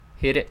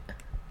Hit it.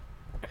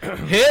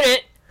 Hit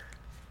it!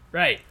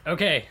 Right,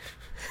 okay.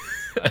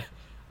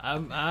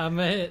 I'm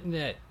hitting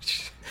it.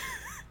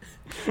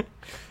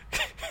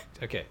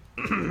 Okay.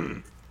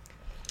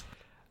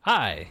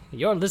 Hi,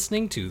 you're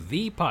listening to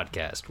The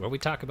Podcast, where we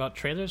talk about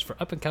trailers for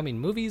up-and-coming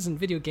movies and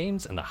video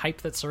games and the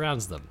hype that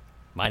surrounds them.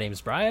 My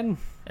name's Brian.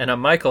 And I'm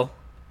Michael.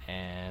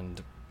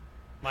 And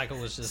Michael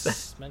was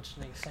just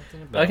mentioning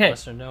something about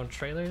lesser-known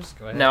trailers.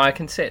 Go ahead. Now I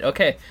can say it.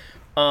 Okay.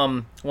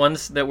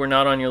 Ones that were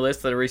not on your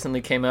list that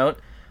recently came out.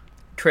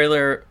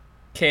 Trailer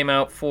came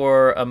out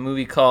for a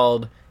movie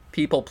called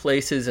People,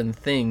 Places, and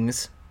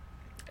Things.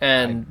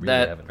 And I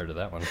really haven't heard of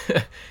that one.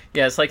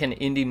 Yeah, it's like an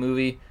indie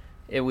movie.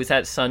 It was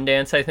at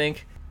Sundance, I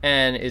think.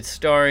 And it's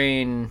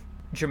starring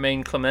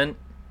Jermaine Clement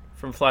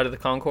from Flight of the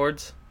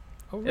Conchords.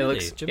 Oh, really?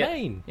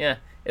 Jermaine? Yeah.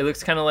 It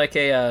looks kind of like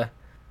a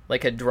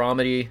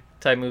dramedy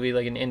type movie,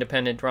 like an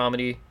independent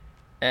dramedy.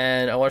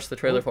 And I watched the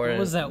trailer for it. What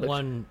was that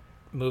one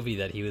movie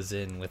that he was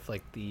in with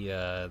like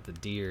the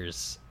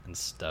deers and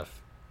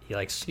stuff? He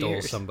like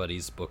stole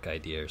somebody's book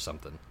idea or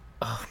something.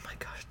 Oh my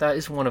gosh, that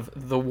is one of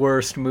the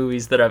worst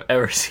movies that I've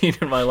ever seen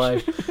in my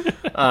life.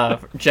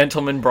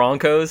 Gentleman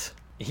Broncos.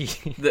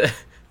 The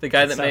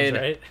guy that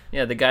made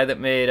the guy that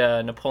made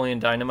Napoleon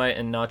Dynamite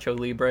and Nacho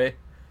Libre.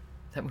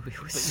 That movie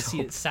was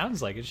it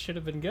sounds like it should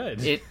have been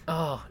good. It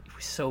was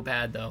so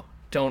bad though.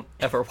 Don't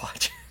ever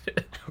watch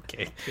it.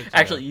 Okay.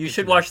 Actually, you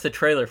should watch the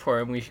trailer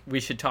for it. We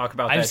should talk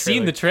about that. I've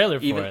seen the trailer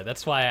for it.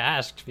 That's why I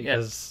asked,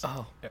 because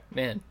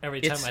man, every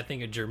time I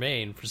think of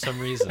Jermaine, for some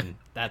reason,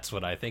 that's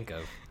what I think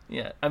of.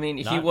 Yeah, I mean,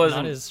 he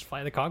wasn't not his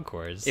Fly the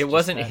Conchords. It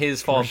wasn't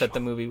his fault that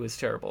the movie was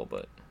terrible,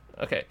 but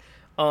okay.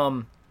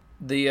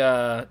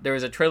 There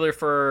was a trailer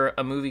for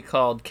a movie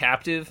called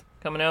Captive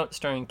coming out,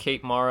 starring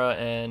Kate Mara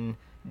and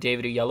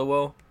David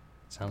Oyelowo.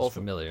 Sounds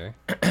familiar.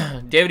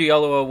 David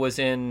Oyelowo was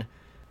in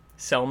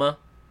Selma,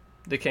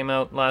 that came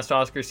out last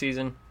Oscar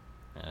season.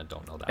 I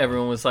don't know that.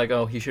 Everyone was like,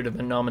 "Oh, he should have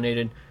been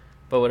nominated,"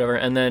 but whatever.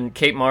 And then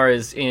Kate Mara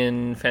is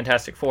in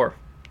Fantastic Four,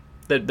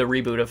 the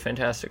reboot of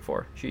Fantastic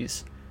Four.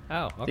 She's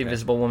the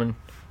Invisible Woman.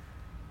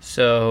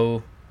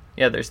 So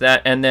yeah, there's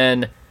that. And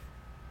then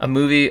a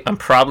movie, I'm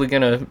probably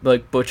gonna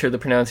butcher the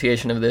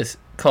pronunciation of this,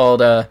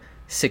 called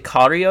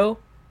Sicario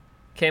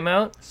came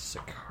out.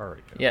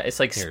 Sicario. Yeah,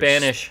 it's like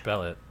Spanish.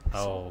 Spell it.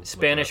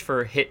 Spanish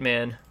for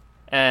hitman,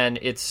 and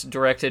it's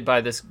directed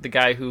by the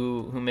guy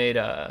who made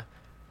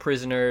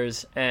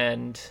Prisoners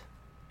and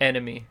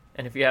Enemy.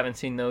 And if you haven't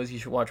seen those, you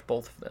should watch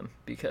both of them,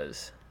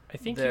 because I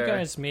think you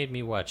guys made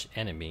me watch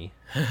Enemy.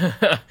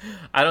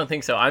 I don't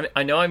think so.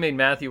 I know I made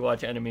Matthew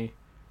watch Enemy,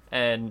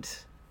 and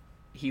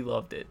he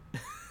loved it.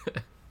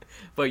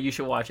 But you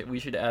should watch it. We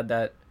should add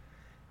that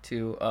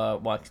to a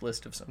watch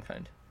list of some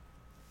kind,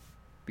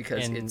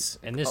 because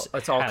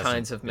it's all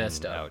kinds of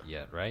messed up. Out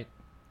yet, right?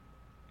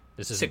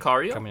 This is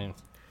Sicario. Coming in.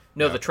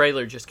 No, the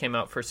trailer just came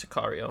out for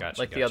Sicario,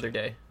 the other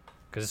day.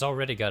 Because it's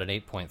already got an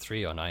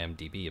 8.3 on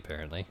IMDb,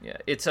 apparently. Yeah,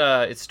 it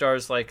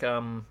stars like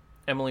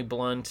Emily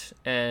Blunt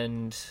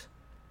and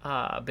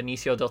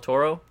Benicio del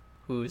Toro,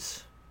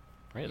 who's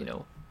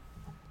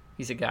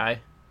he's a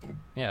guy.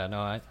 Yeah, no,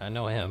 I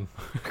know him.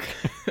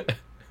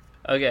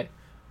 Okay,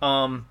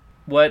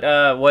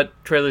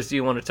 what trailers do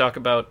you want to talk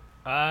about?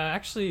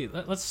 Actually,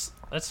 let's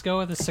go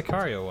with the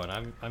Sicario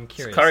one. I'm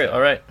curious. Sicario,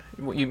 all right.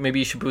 Maybe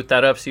you should boot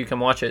that up so you can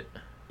watch it.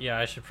 Yeah,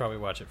 I should probably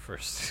watch it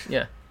first.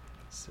 Yeah.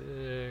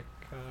 Sicario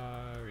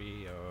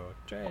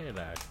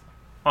trailer.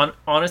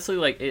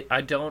 Honestly,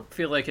 I don't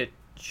feel like it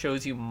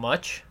shows you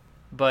much,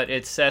 but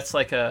it sets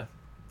like a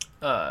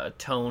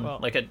tone,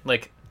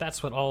 like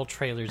that's what all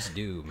trailers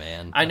do,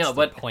 man. I know,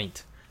 but the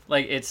point.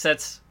 Like, it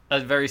sets a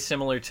very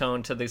similar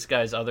tone to this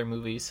guy's other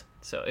movies.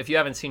 So if you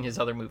haven't seen his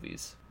other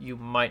movies, you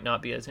might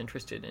not be as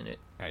interested in it.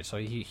 All right, so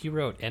he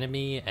wrote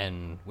Enemy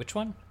and which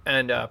one?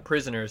 And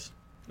Prisoners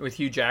with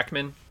Hugh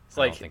Jackman. It's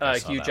like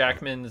Hugh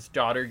Jackman's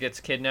daughter gets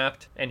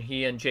kidnapped, and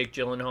he and Jake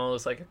Gyllenhaal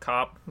is like a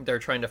cop. They're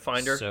trying to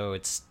find her. So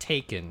it's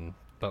Taken,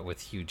 but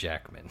with Hugh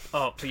Jackman.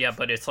 Oh yeah,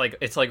 but it's like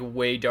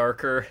way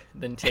darker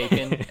than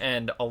Taken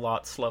and a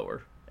lot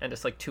slower, and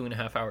it's like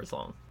 2.5 hours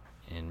long.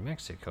 In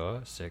Mexico,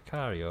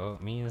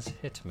 Sicario means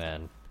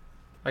hitman.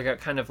 I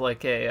got kind of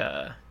like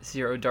a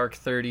Zero Dark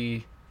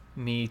 30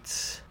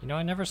 meets...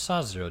 I never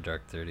saw Zero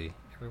Dark 30.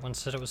 Everyone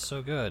said it was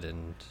so good,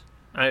 and...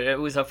 it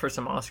was up for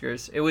some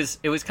Oscars. It was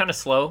kind of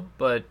slow,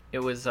 but it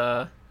was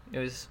a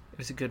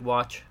good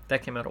watch.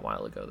 That came out a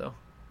while ago, though.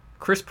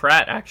 Chris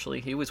Pratt,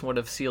 actually, he was one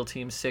of SEAL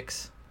Team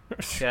 6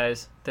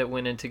 guys that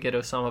went in to get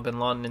Osama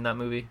bin Laden in that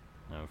movie.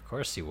 Of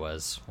course he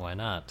was. Why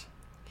not?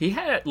 He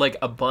had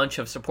a bunch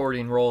of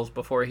supporting roles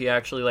before he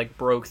actually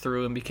broke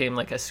through and became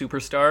a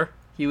superstar.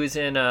 He was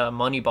in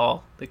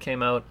Moneyball that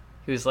came out.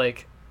 He was a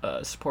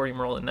supporting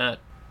role in that.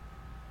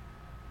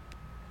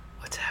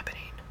 What's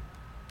happening?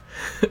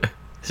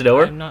 Is it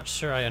over? I'm not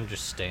sure I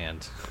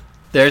understand.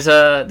 There's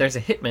a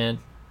hitman.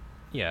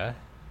 Yeah.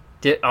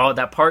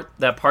 That part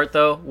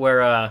though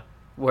where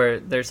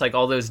there's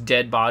all those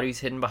dead bodies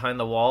hidden behind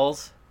the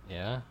walls.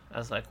 Yeah. I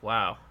was like,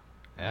 wow.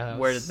 Yeah,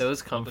 where did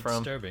those come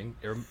from? Disturbing.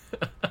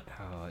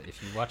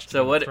 If you watch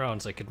Game of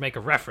Thrones, I could make a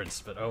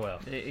reference, but oh well.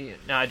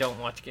 No, I don't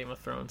watch Game of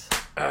Thrones.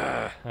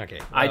 Okay.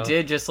 Well, I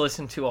did just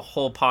listen to a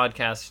whole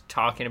podcast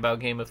talking about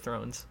Game of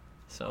Thrones.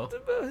 So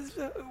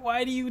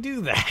why do you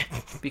do that?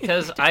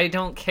 Because I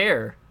don't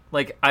care.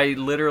 Like, I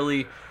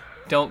literally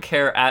don't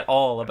care at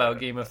all about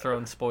Game of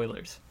Thrones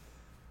spoilers.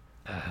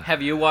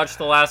 Have you watched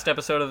the last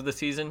episode of the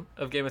season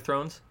of Game of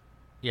Thrones?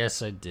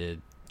 Yes, I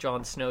did.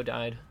 Jon Snow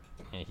died.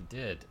 Yeah, he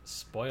did.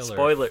 Spoiler.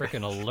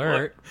 Freaking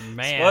alert,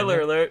 man.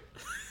 Spoiler alert.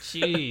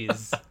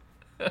 Jeez.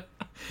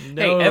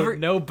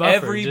 No buffer.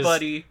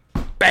 Everybody.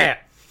 Bam.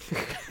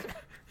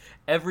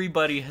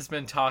 Everybody has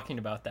been talking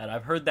about that.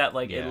 I've heard that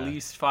at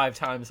least 5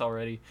 times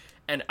already,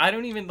 and I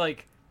don't even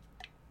like.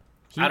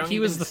 He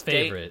was the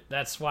favorite.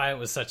 That's why it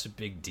was such a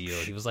big deal.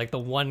 He was like the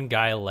one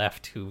guy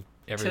left who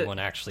everyone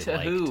actually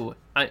liked. Who?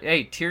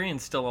 Hey,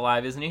 Tyrion's still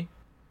alive, isn't he?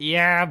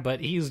 Yeah,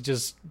 but he's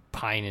just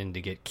pining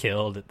to get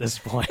killed at this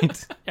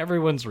point.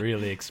 Everyone's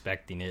really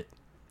expecting it.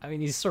 I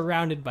mean, he's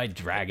surrounded by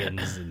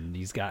dragons, and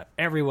he's got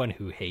everyone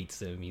who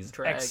hates him. He's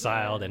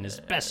exiled, and his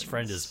best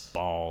friend is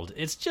bald.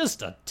 It's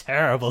just a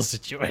terrible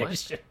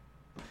situation.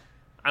 What?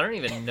 I don't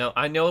even know.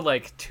 I know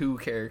 2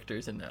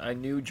 characters in that. I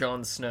knew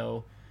Jon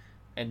Snow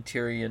and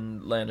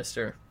Tyrion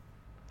Lannister.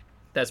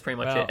 That's pretty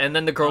much it. And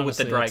then the girl with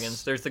the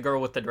dragons. There's the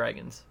girl with the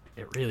dragons.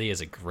 It really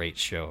is a great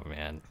show,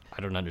 man.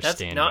 I don't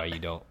understand why you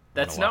don't.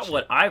 That's not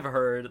what I've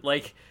heard.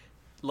 Like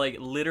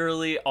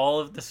literally all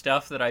of the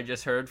stuff that I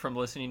just heard from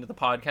listening to the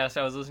podcast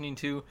I was listening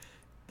to,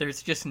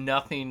 there's just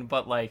nothing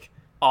but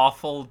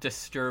awful,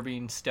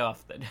 disturbing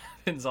stuff that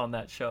happens on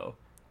that show.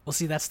 Well,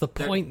 see, that's the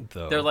point,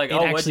 though. They're like, it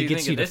what do you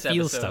gets think you of this to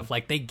feel episode?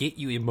 stuff. They get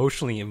you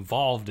emotionally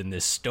involved in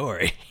this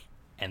story,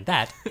 and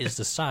that is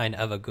the sign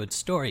of a good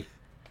story.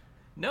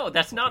 No,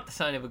 that's not the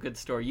sign of a good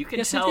story. You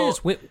can tell.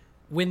 Yes, it is.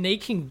 When they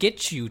can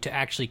get you to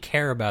actually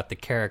care about the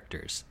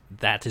characters,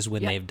 that is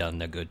when they've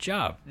done a good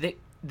job.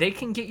 They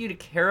can get you to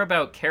care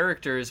about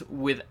characters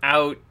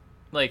without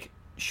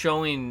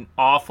showing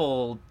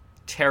awful,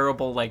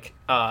 terrible,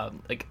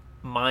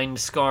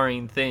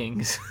 mind-scarring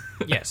things.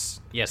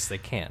 Yes, they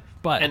can.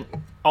 But and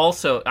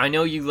also, I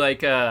know you like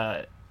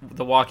The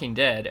Walking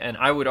Dead, and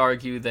I would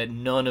argue that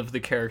none of the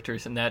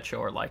characters in that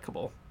show are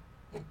likable.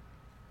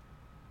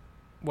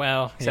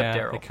 Well, except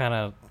Daryl. They kind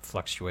of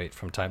fluctuate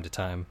from time to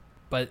time.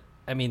 But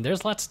I mean,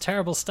 there's lots of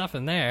terrible stuff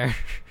in there.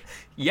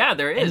 Yeah,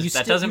 there is.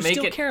 And doesn't make it.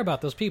 You still care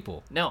about those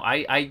people. No,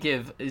 I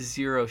give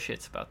 0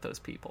 shits about those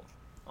people,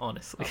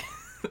 honestly.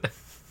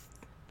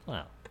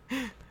 Well,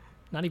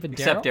 not even Daryl.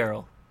 Except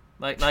Daryl.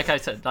 Like I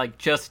said,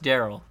 just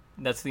Daryl.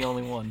 That's the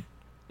only one.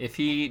 If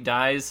he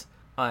dies,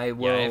 I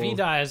will. Yeah, if he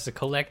dies, the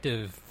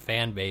collective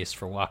fan base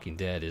for Walking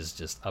Dead is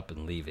just up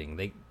and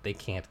leaving. They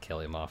can't kill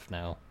him off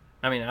now.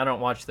 I mean, I don't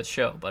watch the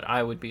show, but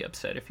I would be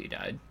upset if he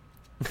died.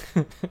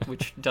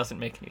 Which doesn't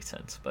make any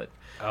sense, but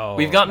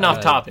we've gotten off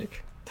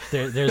topic.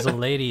 There's a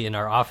lady in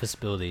our office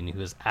building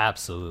who is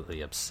absolutely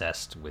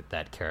obsessed with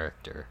that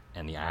character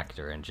and the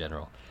actor in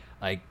general.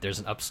 There's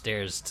an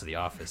upstairs to the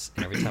office,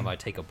 and every time I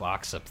take a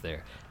box up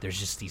there, there's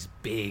just these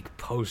big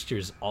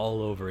posters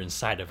all over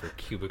inside of her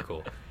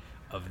cubicle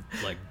of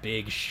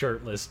big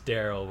shirtless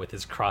Daryl with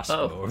his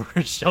crossbow over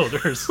his shoulder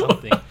or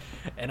something.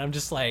 And I'm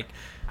just like,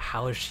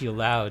 how is she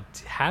allowed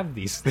to have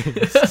these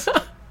things?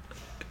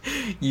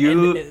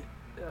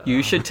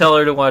 You should tell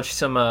her to watch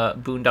some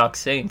Boondock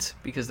Saints,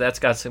 because that's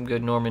got some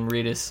good Norman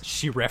Reedus.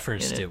 She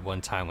referenced it one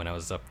time when I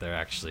was up there,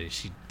 actually.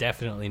 She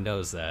definitely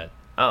knows that.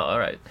 Oh, all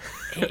right.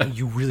 And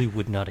you really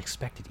would not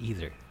expect it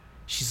either.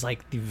 She's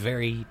like the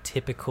very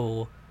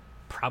typical,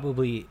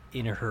 probably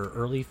in her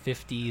early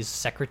 50s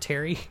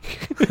secretary.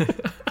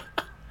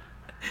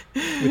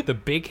 With the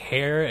big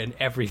hair and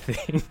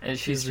everything. And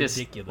she's just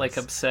ridiculous.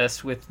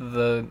 Obsessed with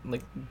the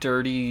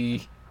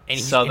dirty... And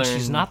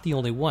she's not the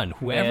only one.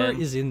 Whoever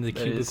is in the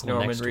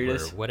cubicle next to her,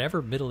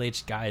 whatever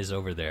middle-aged guy is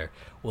over there,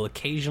 will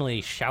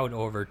occasionally shout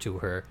over to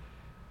her,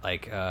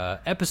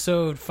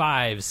 episode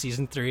 5,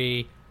 season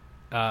 3,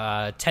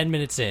 10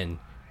 minutes in,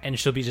 and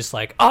she'll be just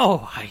like,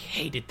 "Oh, I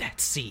hated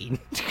that scene."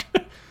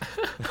 I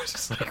was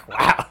just like,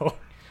 wow,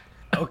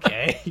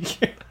 okay.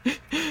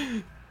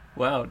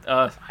 Wow,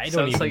 I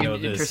don't even know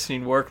an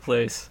interesting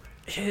workplace.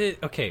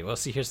 Okay, well,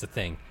 see, here's the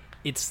thing.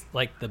 It's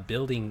the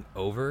building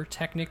over,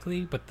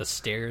 technically, but the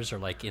stairs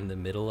are in the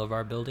middle of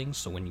our building,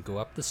 so when you go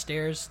up the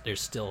stairs, there's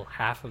still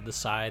half of the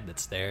side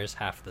that's theirs,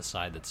 half of the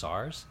side that's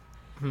ours.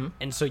 Mm-hmm.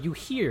 And so you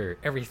hear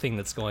everything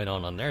that's going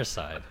on their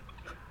side.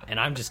 And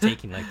I'm just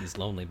taking these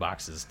lonely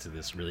boxes to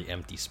this really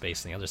empty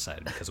space on the other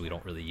side because we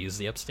don't really use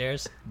the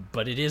upstairs.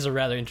 But it is a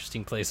rather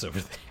interesting place over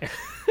there.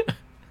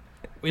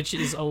 Which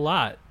is a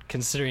lot,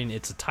 considering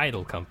it's a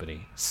title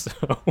company. So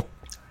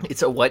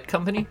it's a what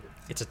company?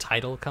 It's a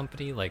title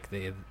company.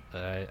 I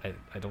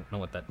don't know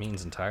what that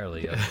means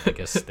entirely. I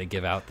guess they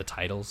give out the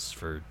titles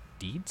for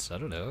deeds. I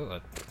don't know.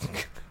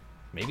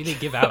 Maybe they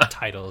give out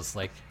titles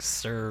like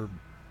Sir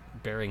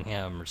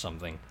Berringham or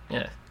something.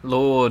 Yeah,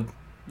 Lord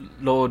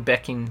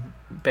Beckington.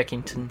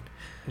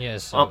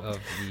 Yes, of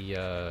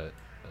the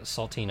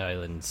Saltine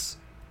Islands.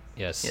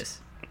 Yes.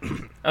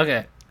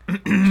 Okay.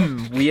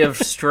 We have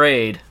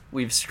strayed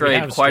we've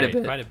strayed quite a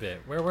bit. Quite a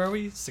bit. Where were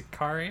we?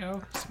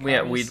 Sicario?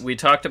 Yeah, we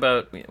talked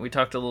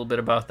a little bit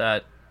about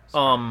that.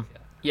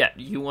 Yeah,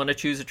 you want to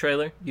choose a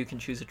trailer? You can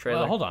choose a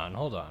trailer. Well,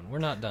 hold on. We're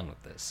not done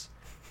with this.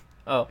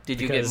 Oh, did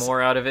you get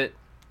more out of it?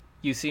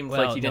 You seemed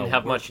like you didn't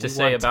have much to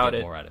say about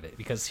it. More out of it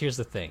because here's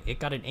the thing: it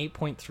got an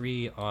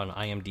 8.3 on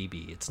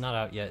IMDb. It's not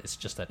out yet. It's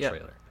just that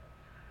trailer.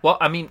 Well,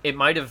 I mean, it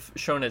might have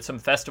shown at some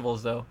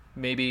festivals though.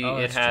 Maybe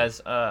it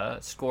has a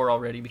score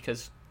already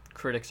because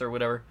critics or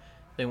whatever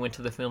they went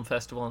to the film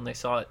festival and they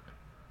saw it.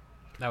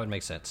 That would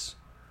make sense.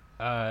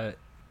 I'm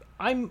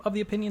of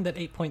the opinion that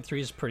 8.3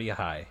 is pretty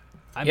high.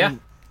 I mean,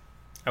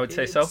 I would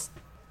say so.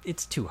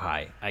 It's too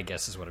high, I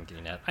guess, is what I'm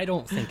getting at. I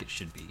don't think it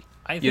should be.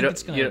 I think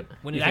it's gonna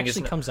when it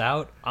actually comes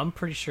out. I'm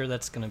pretty sure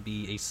that's gonna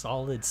be a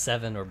solid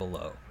 7 or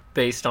below,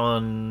 based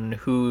on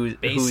whose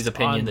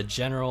opinion? On the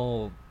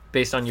general,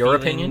 based on your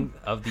opinion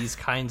of these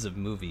kinds of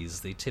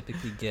movies. They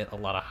typically get a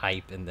lot of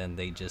hype, and then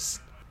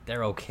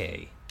they're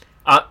okay.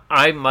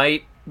 I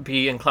might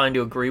be inclined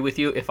to agree with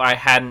you if I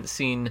hadn't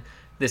seen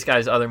this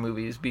guy's other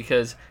movies,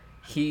 because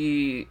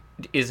he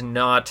does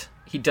not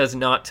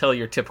tell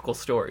your typical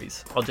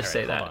stories. I'll just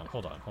say that.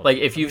 Hold on. Like,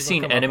 if you've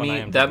seen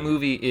Enemy, that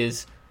movie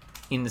is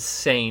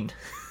insane.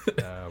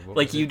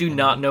 Like, you do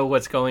not know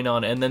what's going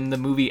on, and then the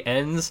movie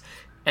ends,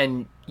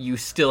 and you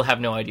still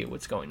have no idea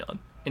what's going on.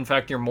 In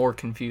fact, you're more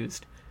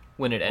confused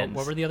when it ends.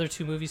 What were the other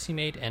 2 movies he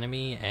made?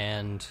 Enemy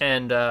and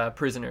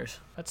Prisoners.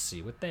 Let's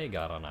see what they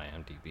got on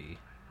IMDb.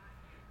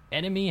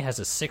 Enemy has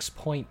a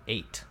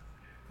 6.8.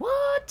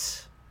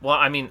 What? Well,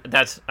 I mean,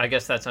 I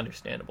guess that's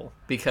understandable,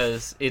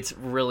 because it's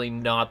really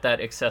not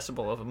that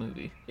accessible of a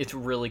movie. It's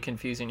really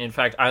confusing. In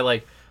fact,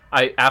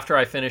 after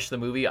I finished the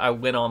movie, I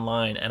went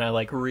online and I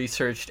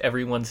researched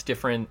everyone's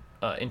different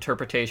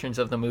interpretations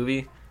of the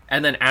movie.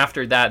 And then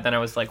after that, then I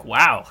was like,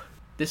 wow,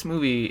 this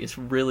movie is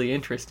really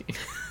interesting.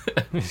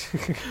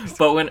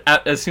 But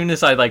as soon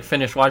as I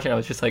finished watching, I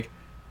was just like,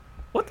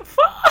 what the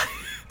fuck?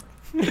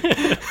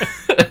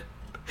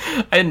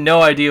 I had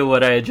no idea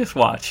what I had just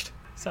watched.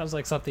 Sounds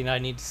like something I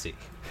need to see.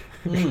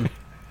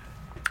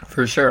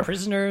 For sure.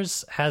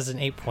 Prisoners has an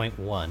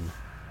 8.1.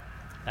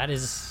 That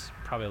is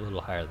probably a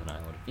little higher than I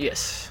would have.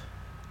 Yes.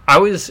 I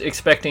was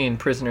expecting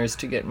Prisoners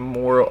to get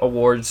more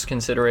awards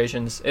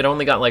considerations. It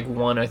only got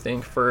 1, I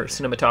think, for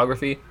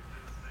cinematography.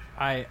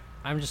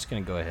 I'm just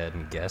going to go ahead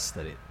and guess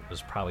that it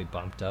was probably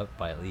bumped up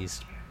by at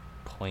least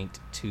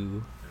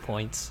 0.2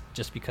 points,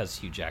 just because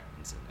Hugh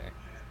Jackman's in there.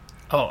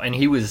 Oh, and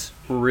he was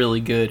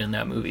really good in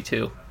that movie,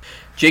 too.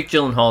 Jake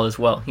Gyllenhaal as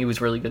well. He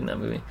was really good in that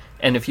movie.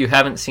 And if you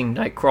haven't seen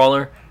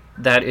Nightcrawler,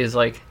 that is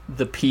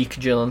the peak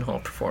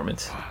Gyllenhaal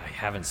performance. I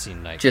haven't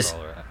seen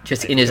Nightcrawler.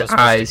 Just in his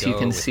eyes, you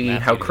can see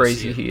how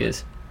crazy he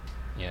is.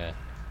 Yeah.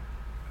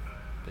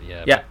 But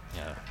yeah,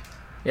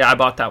 I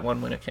bought that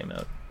one when it came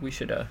out. We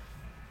should add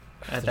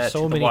that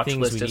to the watch list as well. So many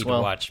things we need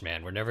to watch,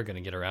 man. We're never going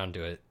to get around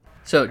to it.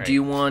 So, do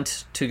you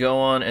want to go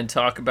on and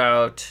talk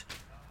about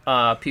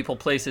people,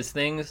 places,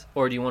 things,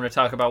 or do you want to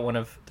talk about one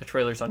of the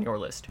trailers on your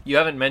list? You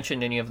haven't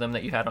mentioned any of them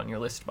that you had on your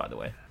list, by the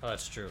way. Oh,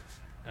 that's true.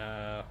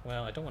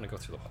 Well, I don't want to go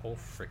through the whole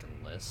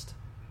freaking list.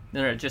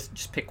 No,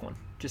 just pick one.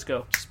 Just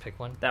go. Just pick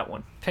one? That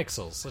one.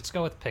 Pixels. Let's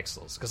go with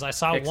Pixels, because I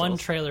saw one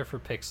trailer for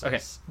Pixels. Okay,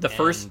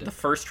 the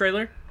first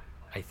trailer?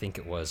 I think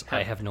it was.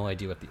 I have no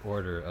idea what the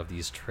order of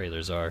these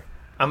trailers are.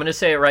 I'm going to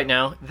say it right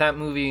now. That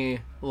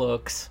movie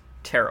looks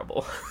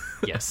terrible.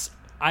 Yes,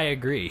 I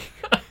agree.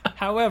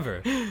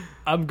 However,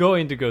 I'm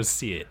going to go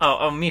see it.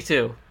 Oh, me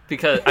too.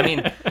 Because, I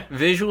mean,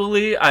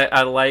 visually,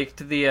 I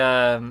liked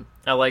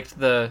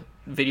the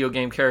video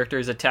game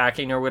characters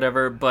attacking or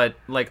whatever, but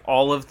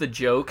all of the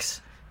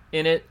jokes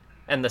in it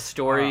and the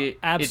story,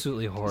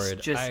 absolutely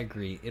horrid. I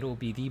agree. It'll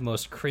be the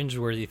most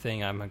cringeworthy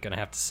thing I'm gonna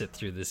have to sit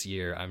through this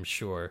year, I'm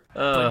sure.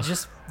 But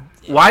just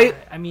why?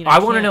 I mean, I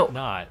want to know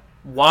not.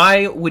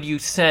 Why would you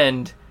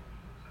send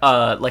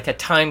a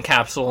time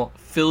capsule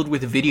filled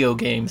with video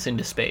games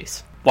into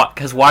space? What?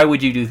 Because why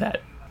would you do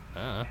that?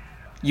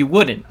 You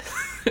wouldn't.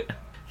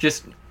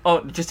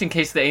 just in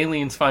case the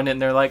aliens find it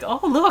and they're like,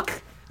 oh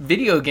look,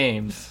 video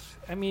games.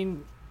 I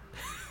mean,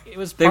 it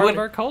was part of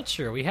our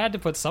culture. We had to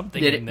put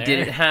something in there. Did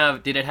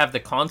it have the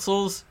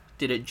consoles?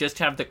 Did it just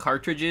have the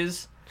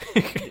cartridges?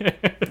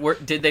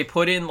 Did they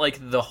put in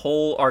the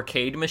whole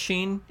arcade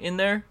machine in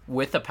there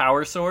with a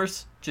power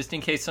source, just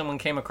in case someone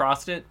came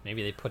across it?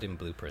 Maybe they put in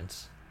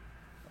blueprints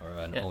or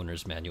an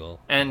owner's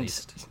manual. And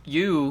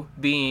you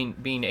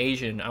being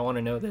Asian, I want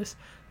to know this.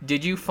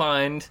 Did you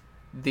find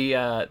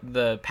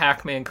the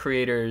Pac-Man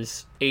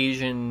creators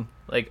Asian,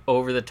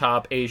 over the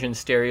top Asian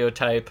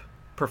stereotype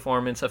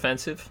performance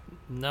offensive?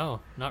 No,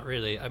 not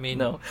really. I mean,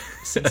 no.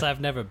 Since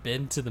I've never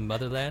been to the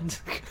motherland,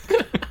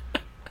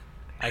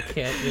 I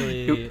can't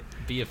really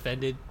be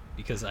offended,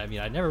 because I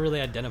never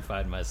really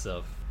identified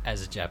myself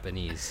as a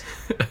Japanese.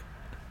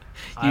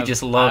 You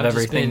just love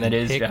everything that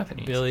is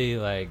Japanese.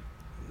 Billy,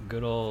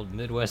 good old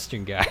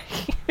Midwestern guy.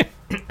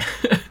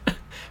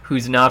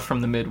 Who's not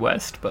from the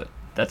Midwest, but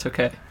that's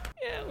okay.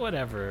 Yeah,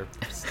 whatever.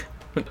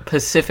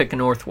 Pacific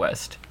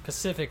Northwest.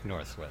 Pacific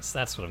Northwest.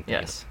 That's what I'm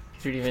thinking. Yes.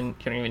 You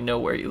don't even know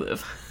where you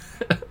live.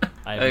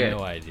 I have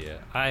no idea.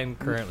 I'm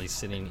currently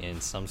sitting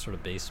in some sort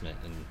of basement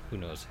in who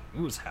knows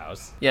whose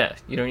house. Yeah,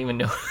 you don't even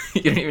know.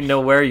 You don't even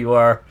know where you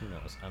are. Who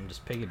knows? I'm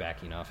just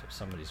piggybacking off of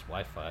somebody's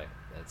Wi-Fi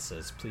that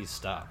says "Please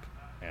stop,"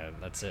 and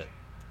that's it.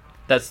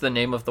 That's the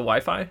name of the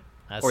Wi-Fi,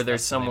 or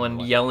there's someone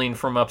yelling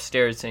from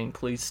upstairs saying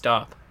 "Please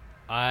stop."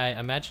 I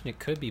imagine it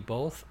could be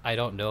both. I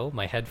don't know.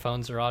 My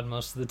headphones are on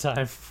most of the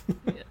time.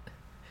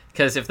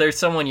 Because if there's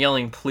someone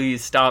yelling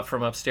 "Please stop"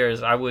 from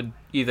upstairs, I would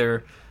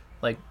either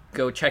like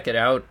go check it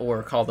out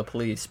or call the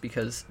police,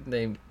 because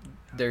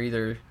they're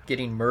either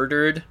getting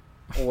murdered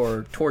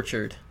or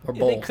tortured or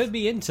both. They could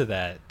be into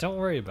that. Don't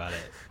worry about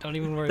it. Don't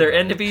even worry. They're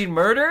into being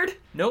murdered?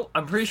 No,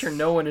 I'm pretty sure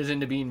no one is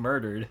into being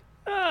murdered.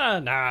 Nah,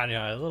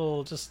 a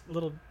little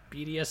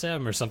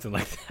BDSM or something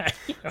like that.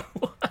 You know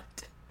what?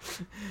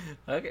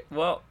 Okay,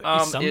 well,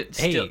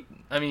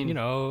 I mean, you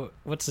know,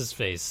 what's his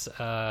face?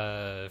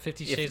 50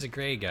 Shades of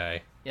Grey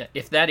guy. Yeah,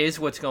 if that is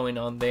what's going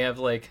on, they have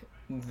like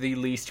the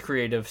least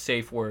creative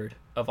safe word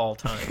of all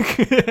time.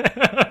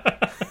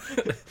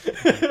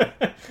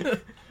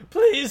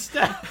 Please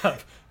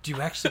stop. Do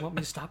you actually want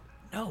me to stop?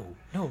 No,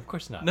 of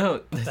course not.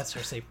 No, that's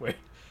our safe word.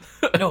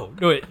 No,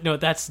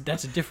 that's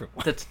a different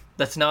one.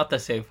 That's not the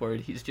safe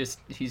word.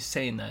 He's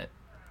saying that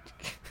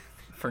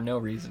for no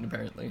reason,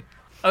 apparently.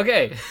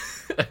 Okay.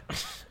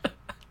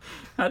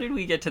 How did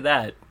we get to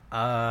that?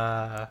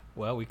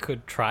 Well, we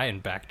could try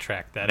and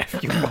backtrack that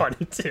if you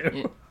wanted to.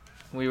 Yeah.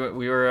 We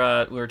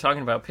were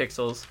talking about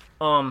Pixels.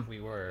 We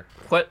were.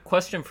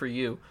 Question for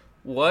you: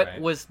 what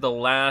was the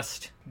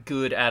last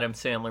good Adam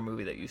Sandler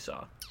movie that you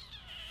saw?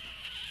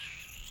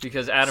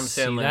 Because Adam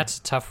Sandler. That's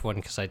a tough one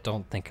because I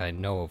don't think I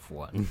know of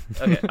one.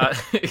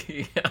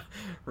 Okay. Yeah.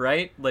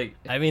 Right. Like.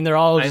 I mean, they're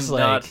all just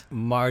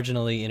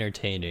marginally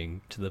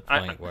entertaining to the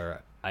point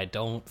where I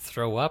don't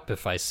throw up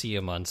if I see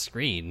them on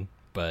screen,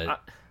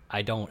 but.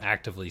 I don't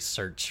actively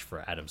search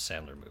for Adam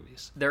Sandler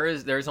movies.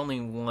 There's only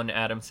one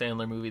Adam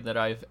Sandler movie that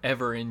I've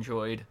ever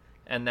enjoyed,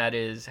 and that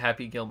is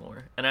Happy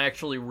Gilmore. And I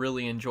actually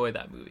really enjoy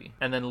that movie.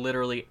 And then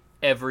literally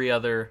every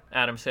other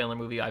Adam Sandler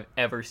movie I've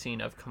ever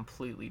seen, I've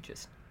completely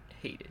just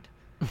hated.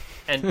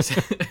 And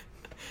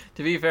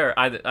to be fair,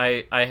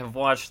 I have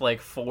watched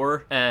like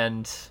 4,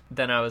 and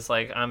then I was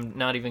like, I'm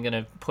not even going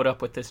to put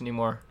up with this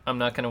anymore. I'm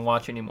not going to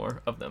watch any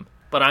more of them.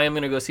 But I am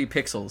going to go see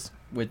Pixels,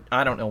 which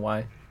I don't know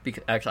why.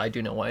 Actually, I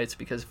do know why. It's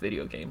because of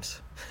video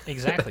games.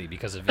 Exactly,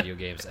 because of video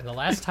games. And the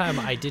last time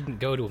I didn't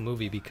go to a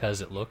movie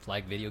because it looked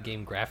like video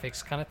game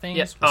graphics kind of things.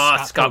 Yeah.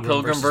 Scott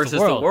Pilgrim versus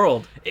the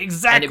World.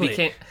 Exactly. And it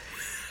became...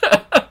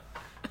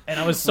 and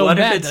I was so mad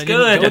that I didn't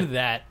go to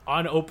that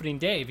on opening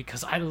day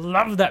because I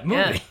love that movie.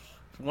 Yeah.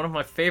 One of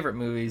my favorite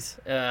movies.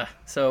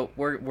 So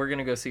we're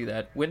gonna go see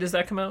that. When does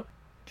that come out?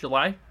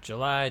 July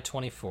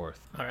 24th.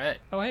 All right.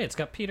 Oh, hey, it's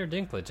got Peter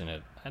Dinklage in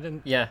it.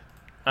 Yeah.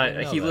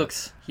 He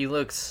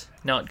looks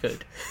not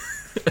good.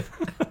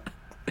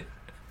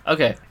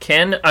 Okay,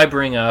 can I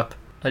bring up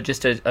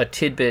just a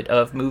tidbit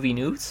of movie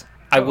news?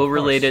 I will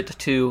relate it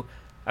to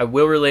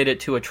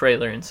a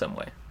trailer in some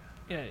way.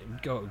 Yeah,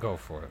 go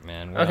for it,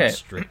 man. We're not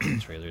strict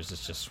with trailers.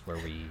 It's just where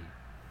we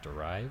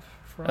derive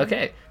from.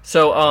 Okay,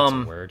 so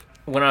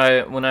when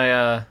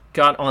I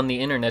got on the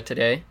internet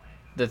today,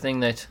 the thing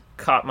that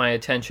caught my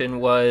attention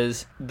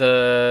was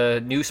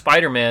the new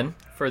Spider-Man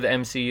for the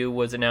MCU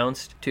was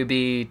announced to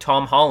be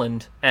Tom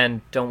Holland, and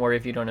don't worry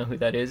if you don't know who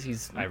that is.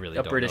 He's don't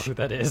know who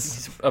that is.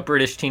 He's a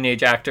British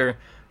teenage actor,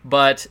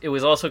 but it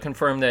was also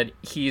confirmed that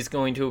he's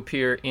going to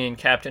appear in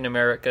Captain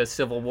America: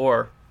 Civil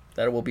War.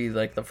 That will be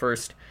like the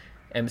first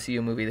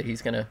MCU movie that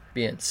he's going to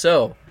be in.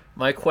 So,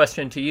 my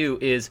question to you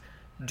is,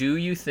 do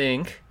you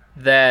think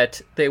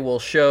that they will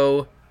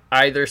show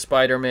either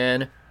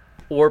Spider-Man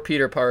or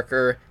Peter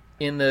Parker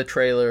in the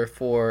trailer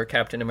for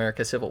Captain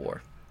America: Civil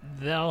War?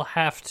 They'll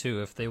have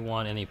to if they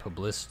want any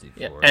publicity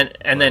for it.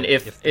 And then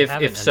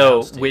if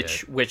so,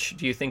 which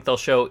do you think they'll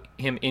show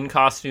him in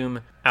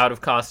costume, out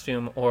of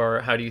costume,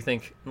 or how do you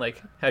think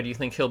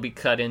he'll be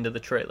cut into the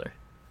trailer?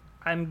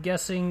 I'm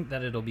guessing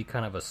that it'll be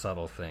kind of a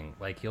subtle thing.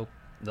 Like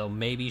they'll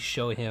maybe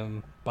show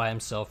him by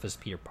himself as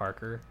Peter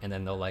Parker, and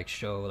then they'll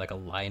show a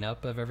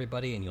lineup of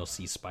everybody, and you'll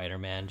see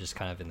Spider-Man just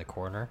kind of in the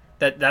corner.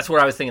 That's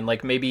what I was thinking.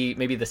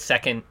 Maybe the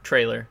second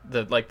trailer,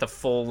 the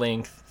full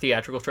length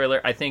theatrical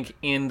trailer. I think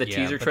in the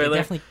teaser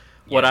trailer,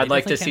 what I'd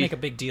like to see, make a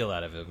big deal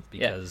out of him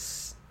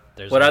because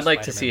there's what I'd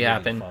like to see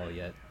happen.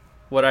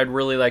 What I'd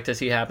really like to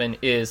see happen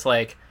is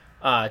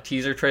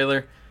teaser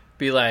trailer,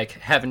 be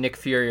have Nick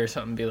Fury or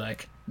something be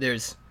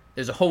there's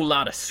a whole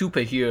lot of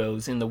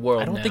superheroes in the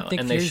world now. I don't think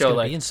Nick Fury's going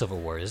to be in Civil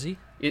War, is he?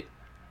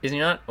 Is he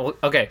not?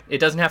 Okay, it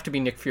doesn't have to be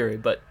Nick Fury,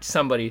 but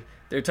somebody.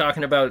 They're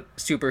talking about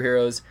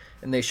superheroes,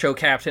 and they show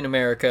Captain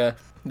America,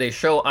 they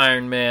show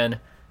Iron Man,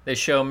 they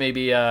show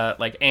maybe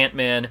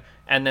Ant-Man,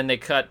 and then they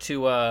cut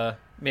to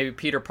maybe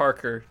Peter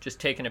Parker just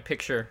taking a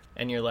picture,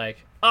 and you're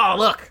like, oh,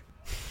 look,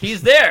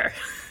 he's there.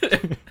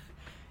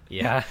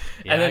 Yeah,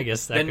 and then, I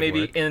guess that then could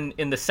maybe work.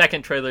 in the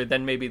second trailer,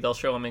 then maybe they'll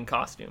show him in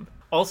costume.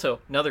 Also,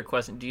 another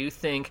question: do you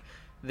think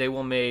they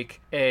will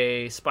make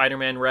a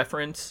Spider-Man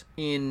reference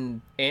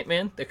in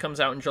Ant-Man that comes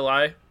out in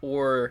July,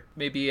 or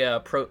maybe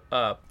a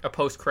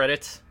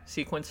post-credits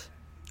sequence.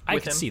 I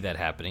could see that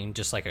happening,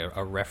 just like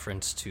a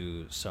reference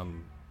to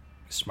some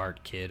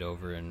smart kid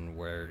over in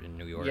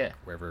New York,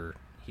 wherever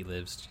he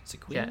lives. Is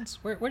it Queens?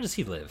 Yeah. Where does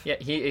he live? Yeah,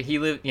 he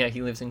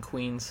lives in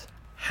Queens.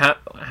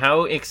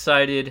 How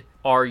excited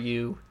are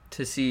you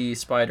to see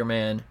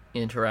Spider-Man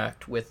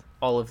interact with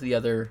all of the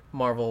other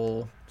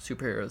Marvel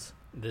superheroes?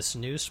 This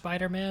new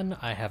Spider-Man,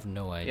 I have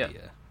no idea.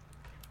 Yeah.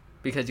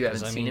 Because you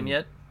haven't seen him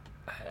yet?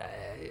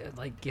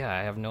 I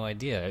have no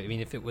idea. I mean,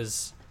 if it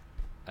was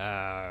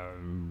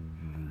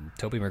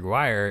Tobey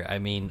Maguire, I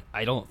mean,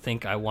 I don't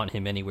think I want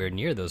him anywhere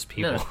near those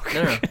people.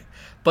 No.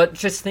 But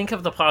just think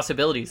of the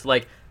possibilities.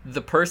 Like,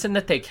 the person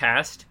that they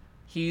cast,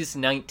 he's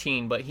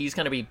 19, but he's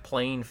going to be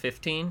playing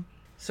 15.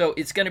 So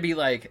it's going to be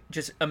like,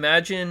 just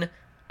imagine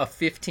a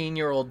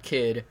 15-year-old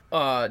kid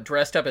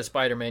dressed up as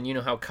Spider-Man. You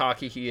know how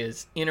cocky he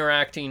is,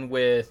 interacting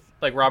with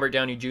like Robert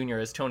Downey Jr.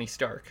 as Tony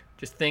Stark.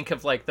 Just think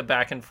of like the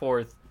back and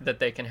forth that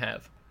they can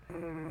have.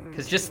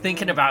 Because just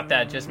thinking about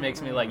that just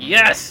makes me like,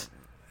 yes,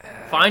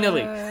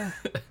 finally. I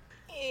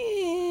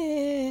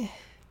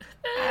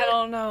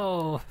don't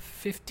know,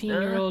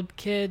 15-year-old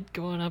kid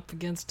going up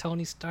against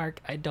Tony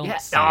Stark. I don't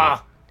see it.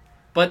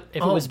 But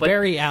if it was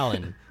Barry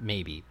Allen,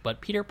 maybe.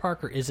 But Peter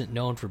Parker isn't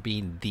known for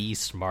being the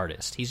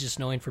smartest. He's just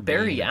known for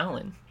Barry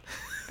Allen.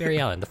 Barry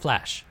Allen, the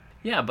Flash.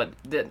 Yeah, but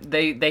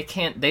they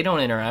can't. They don't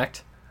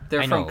interact.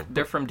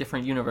 They're from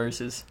different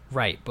universes.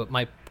 Right, but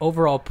my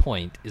overall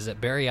point is that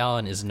Barry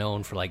Allen is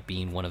known for like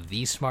being one of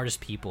the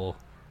smartest people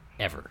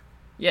ever.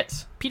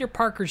 Yes. Peter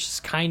Parker's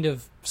just kind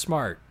of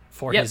smart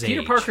for his age. Yeah,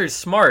 Peter Parker's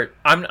smart.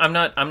 I'm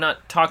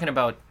not talking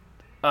about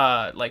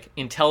like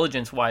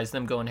intelligence-wise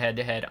them going head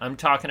to head. I'm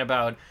talking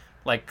about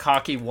like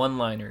cocky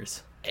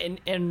one-liners.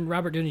 And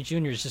Robert Downey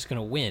Jr. is just going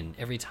to win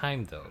every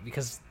time, though,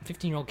 because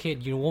 15-year-old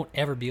kid, you won't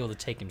ever be able to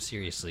take him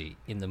seriously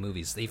in the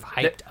movies. They've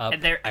hyped up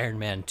Iron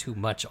Man too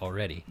much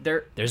already.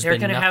 They're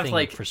going to have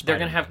like they're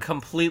going to have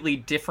completely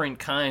different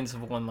kinds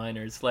of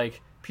one-liners.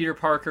 Like Peter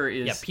Parker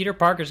is Peter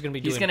Parker's going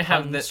to be doing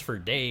puns for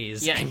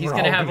days. Yeah, he's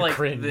going to have like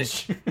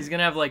he's going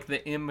to have like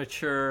the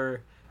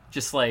immature,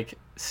 just like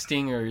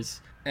stingers,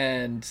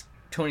 and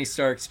Tony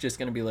Stark's just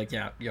going to be like,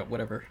 yeah,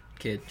 whatever,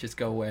 kid, just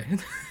go away.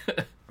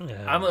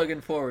 I'm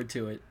looking forward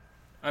to it.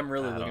 I'm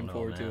really looking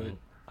forward to it.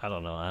 I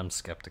don't know. I'm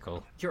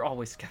skeptical. You're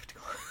always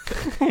skeptical.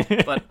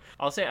 But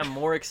I'll say I'm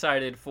more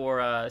excited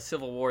for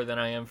Civil War than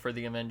I am for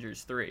the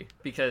Avengers 3.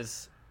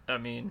 Because, I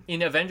mean,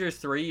 in Avengers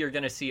 3, you're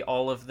going to see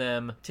all of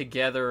them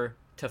together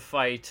to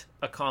fight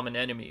a common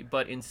enemy.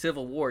 But in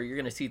Civil War, you're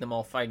going to see them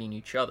all fighting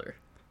each other.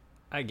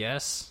 I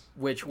guess.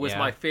 Which was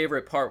my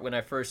favorite part when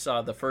I first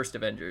saw the first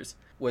Avengers,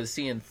 was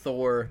seeing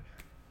Thor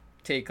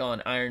take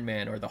on Iron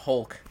Man, or the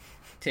Hulk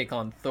take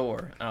on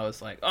Thor. I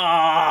was like,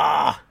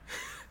 ah.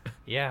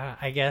 Yeah,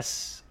 I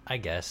guess. I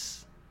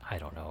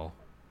don't know.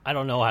 I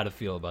don't know how to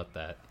feel about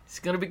that. It's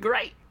gonna be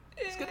great.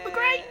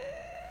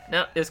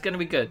 No, it's gonna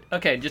be good.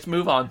 Okay, just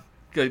move on.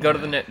 Good. Go to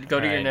the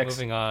Go to your next.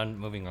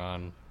 Moving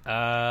on.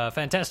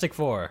 Fantastic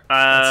Four.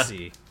 Let's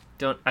see.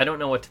 I don't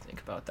know what to think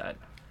about that.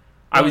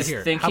 How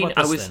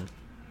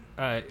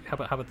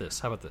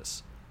about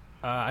this?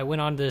 I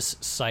went on this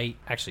site.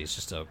 Actually, it's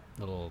just a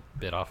little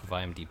bit off of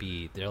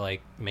IMDb. They're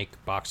like make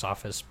box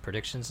office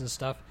predictions and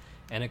stuff.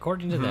 And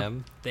according to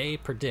them, they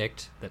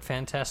predict that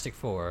Fantastic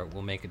Four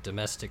will make a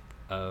domestic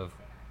of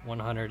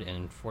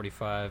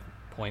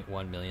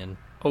 $145.1 million.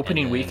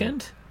 Opening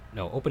weekend?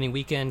 No, opening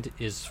weekend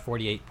is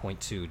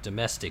 48.2.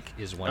 Domestic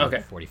is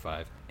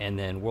 145. And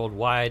then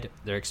worldwide,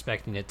 they're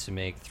expecting it to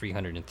make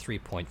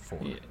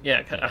 303.4.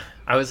 Yeah,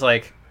 I was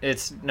like,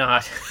 it's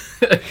not.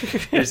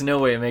 There's no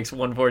way it makes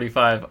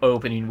 145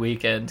 opening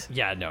weekend.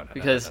 Yeah, no.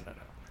 Because,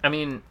 I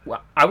mean,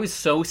 I was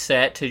so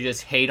set to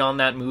just hate on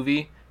that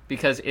movie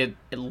because it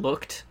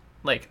looked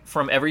like,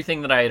 from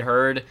everything that I had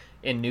heard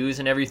in news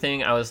and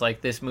everything, I was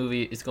like, this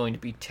movie is going to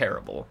be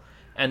terrible.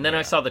 And then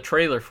I saw the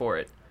trailer for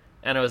it,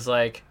 and I was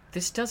like,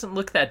 this doesn't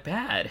look that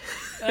bad.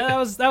 that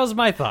was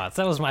my thoughts.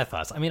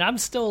 I mean, I'm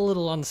still a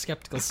little on the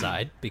skeptical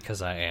side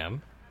because I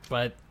am,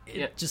 but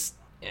it just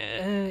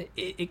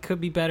it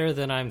could be better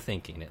than I'm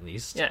thinking, at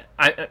least. Yeah,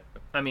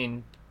 I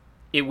mean,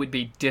 it would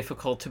be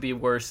difficult to be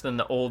worse than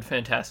the old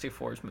Fantastic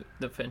Four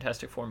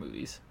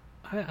movies.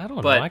 I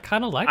don't know. I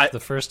kind of liked the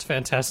first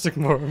Fantastic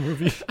Four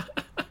movie.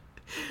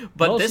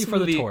 But mostly this for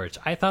the torch.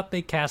 I thought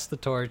they cast the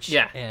torch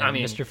and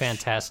Mr.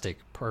 Fantastic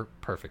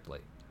perfectly.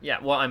 Yeah,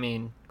 well, I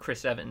mean,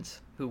 Chris Evans,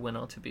 who went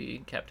on to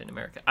be Captain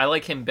America. I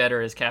like him better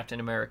as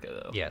Captain America,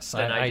 though. Yes,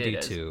 I do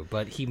too.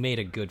 But he made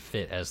a good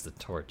fit as the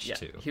Torch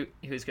too.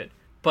 He was good.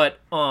 But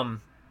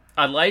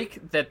I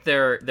like that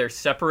they're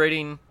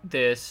separating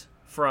this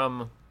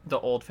from the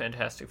old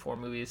Fantastic Four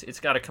movies. It's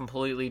got a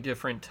completely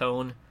different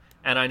tone,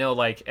 and I know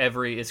like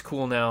it's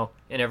cool now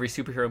in every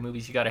superhero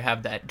movies you got to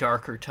have that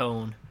darker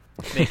tone,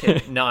 make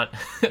it not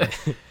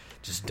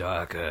just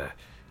darker,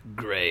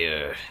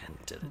 grayer,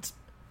 until it's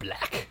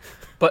black.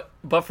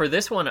 But for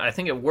this one, I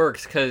think it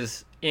works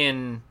because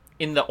in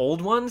the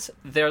old ones,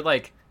 they're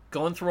like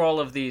going through all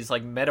of these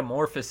like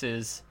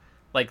metamorphoses.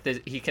 Like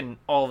she can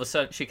all of a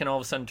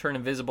sudden turn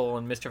invisible,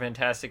 and Mr.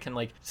 Fantastic can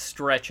like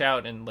stretch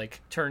out and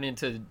like turn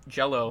into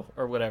Jello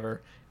or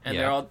whatever.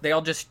 And they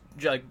all just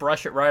like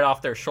brush it right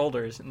off their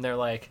shoulders, and they're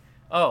like,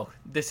 "Oh,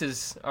 this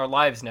is our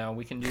lives now.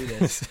 We can do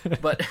this."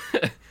 But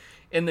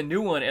in the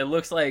new one, it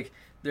looks like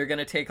they're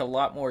gonna take a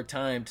lot more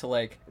time to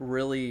like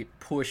really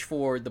push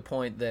forward the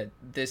point that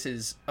this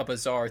is a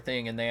bizarre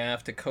thing, and they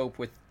have to cope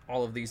with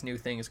all of these new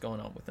things going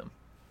on with them.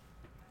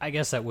 I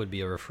guess that would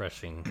be a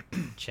refreshing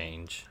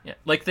change. Yeah,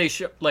 like they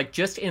like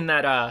just in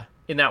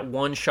that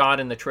one shot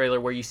in the trailer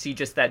where you see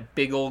just that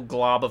big old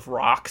glob of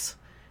rocks,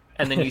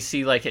 and then you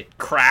see like it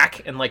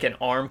crack and like an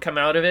arm come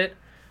out of it.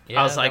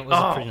 Yeah, I was like, that was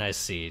a pretty nice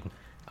scene.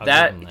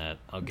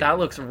 That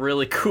looks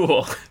really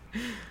cool.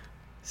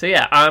 So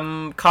yeah,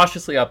 I'm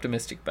cautiously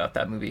optimistic about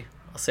that movie.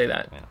 I'll say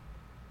that. Yeah.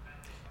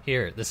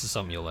 Here, this is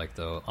something you'll like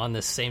though. On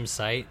this same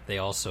site, they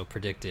also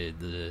predicted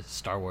the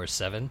Star Wars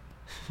 7.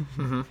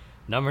 Mm-hmm.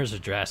 Numbers are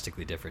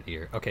drastically different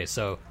here. Okay,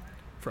 so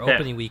for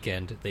opening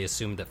weekend, they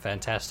assumed that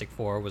Fantastic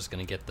Four was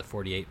going to get the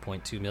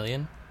 48.2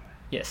 million.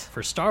 Yes.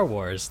 For Star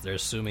Wars, they're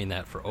assuming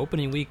that for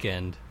opening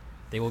weekend,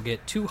 they will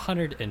get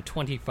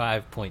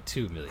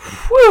 225.2 million.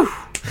 Whew!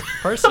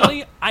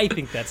 Personally, I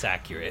think that's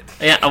accurate.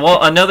 Yeah,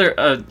 well,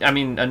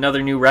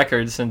 another new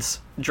record,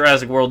 since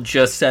Jurassic World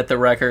just set the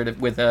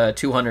record with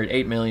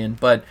 208 million,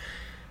 but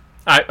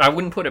I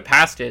wouldn't put it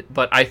past it,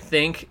 but I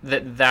think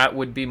that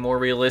would be more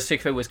realistic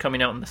if it was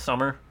coming out in the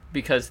summer,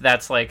 because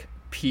that's like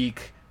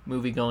peak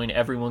movie going.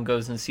 Everyone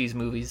goes and sees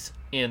movies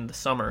in the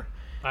summer.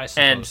 I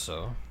suppose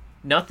so.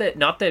 Not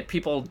that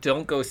people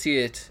don't go see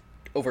it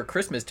over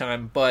Christmas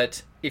time,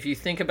 but if you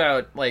think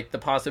about like the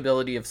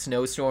possibility of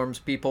snowstorms,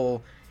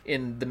 people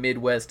in the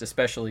Midwest,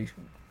 especially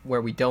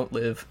where we don't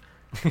live,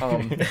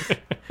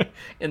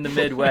 in the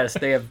Midwest,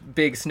 they have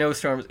big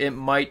snowstorms. It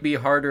might be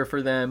harder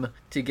for them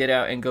to get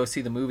out and go see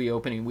the movie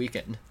opening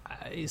weekend.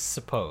 I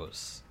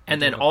suppose.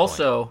 And then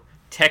also,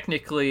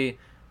 technically,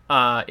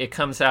 it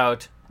comes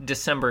out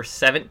December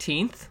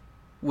 17th,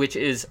 which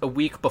is a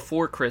week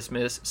before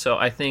Christmas. So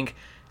I think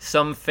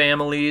some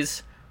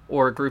families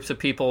or groups of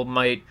people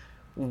might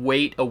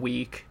wait a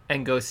week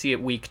and go see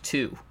it week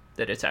 2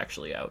 that it's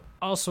actually out.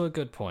 Also a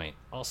good point.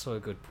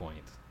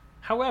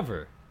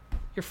 However,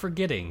 you're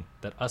forgetting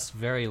that us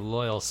very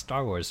loyal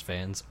Star Wars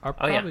fans are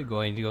probably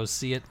going to go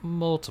see it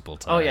multiple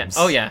times.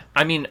 Oh yeah.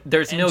 I mean,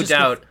 there's no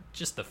doubt.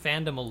 Just the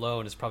fandom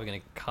alone is probably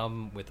going to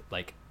come with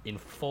like in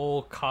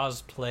full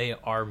cosplay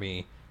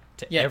army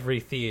to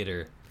every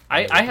theater.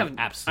 I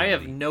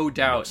have no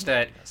doubt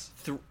that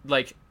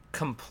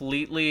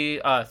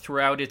completely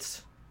throughout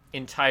its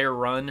entire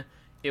run,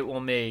 it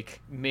will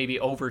make maybe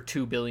over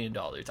 $2 billion.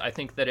 I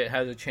think that it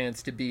has a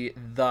chance to be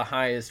the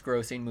highest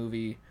grossing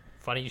movie.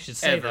 Funny you should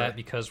say ever. that,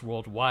 because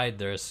worldwide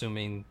they're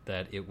assuming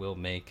that it will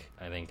make,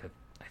 I think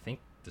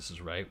this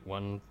is right,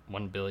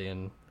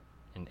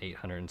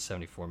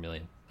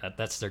 $1,874,000,000.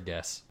 That's their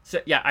guess. So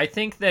yeah, I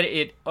think that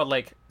it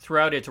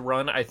throughout its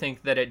run, I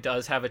think that it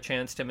does have a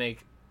chance to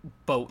make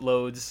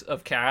boatloads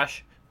of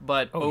cash.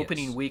 But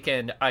opening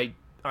weekend,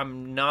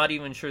 I'm not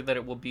even sure that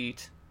it will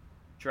beat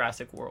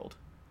Jurassic World.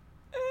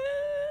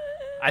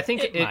 I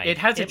think it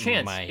has a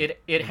chance.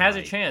 It has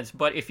a chance,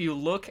 but if you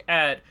look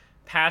at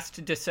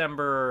past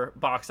December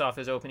box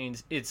office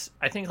openings,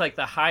 I think like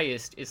the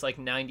highest is like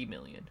 90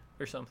 million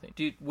or something.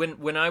 Dude,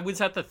 when I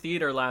was at the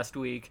theater last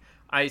week,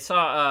 I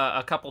saw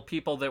a couple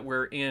people that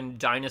were in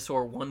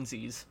dinosaur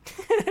onesies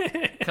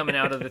coming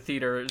out of the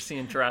theater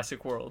seeing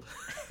Jurassic World.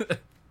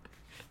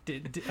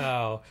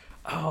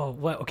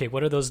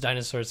 What are those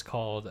dinosaurs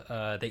called?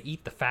 They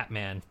eat the fat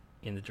man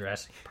in the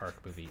Jurassic Park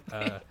movie.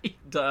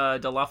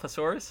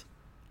 Dilophosaurus?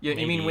 You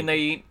mean when they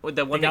eat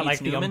the one that eats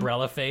like Newman? The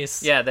umbrella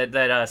face? Yeah,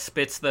 that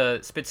spits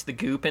the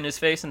goop in his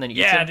face and then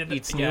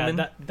eats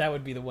Newman. That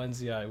would be the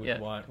onesie I would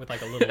want, with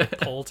like a little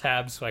pull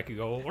tab so I could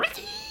go.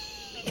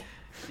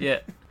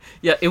 Yeah.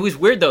 It was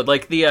weird though.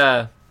 Like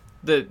the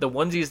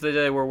onesies that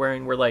they were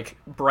wearing were like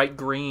bright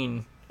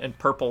green and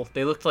purple.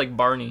 They looked like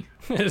Barney,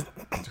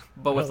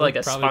 but with like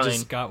a spine. Probably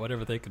just got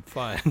whatever they could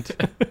find.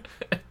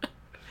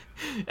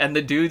 And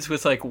the dude's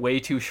was like way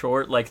too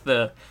short. Like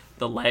the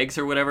legs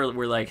or whatever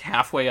were like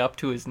halfway up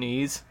to his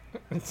knees.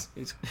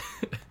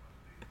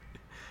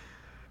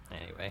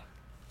 Anyway,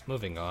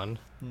 moving on.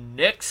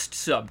 Next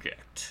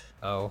subject.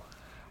 Oh,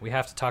 we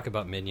have to talk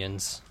about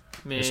Minions.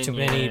 There's too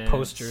many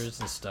posters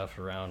and stuff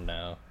around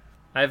now.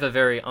 I have a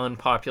very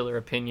unpopular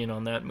opinion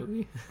on that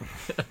movie.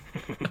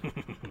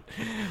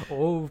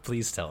 Oh,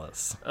 please tell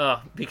us.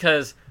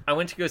 Because I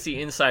went to go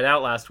see Inside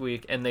Out last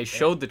week, and they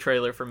showed the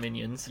trailer for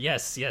Minions.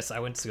 Yes, I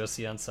went to go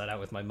see Inside Out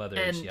with my mother,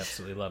 and she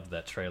absolutely loved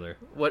that trailer.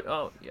 What?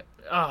 Oh, yeah.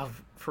 Oh,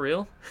 for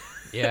real?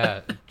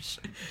 Yeah.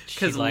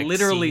 She liked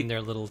literally seeing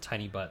their little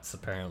tiny butts,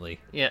 apparently.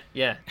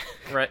 Yeah,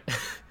 right.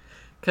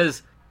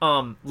 Because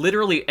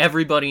literally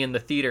everybody in the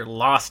theater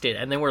lost it,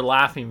 and they were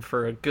laughing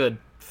for a good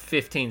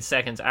 15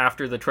 seconds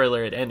after the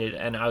trailer had ended,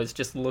 and I was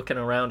just looking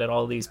around at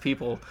all these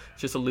people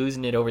just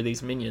losing it over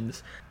these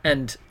Minions,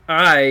 and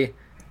I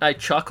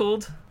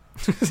chuckled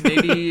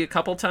maybe a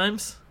couple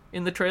times,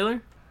 in the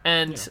trailer,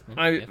 and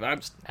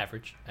I'm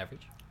average.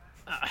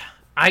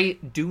 I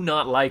do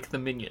not like the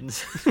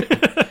Minions.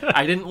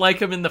 I didn't like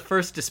them in the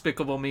first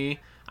Despicable Me.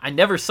 I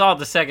never saw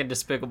the second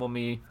Despicable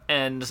Me,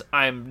 and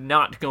I'm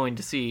not going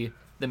to see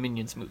the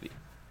Minions movie.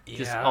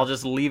 I'll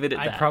just leave it at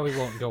that. I probably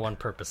won't go on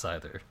purpose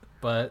either,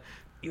 but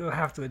you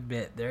have to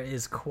admit there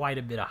is quite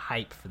a bit of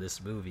hype for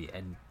this movie,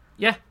 and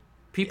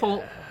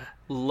people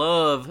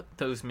love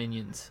those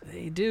Minions.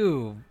 They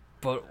do,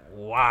 but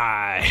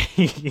why?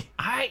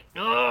 I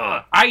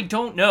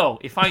don't know.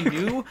 If I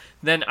knew,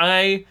 then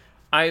I'd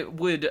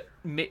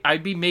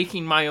be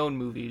making my own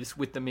movies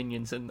with the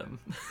Minions in them.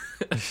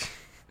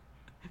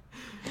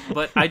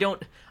 But I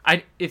don't.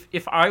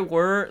 If I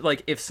were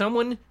like, if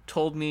someone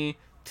told me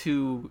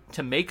to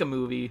make a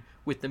movie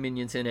with the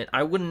Minions in it,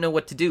 I wouldn't know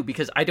what to do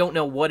because I don't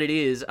know what it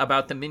is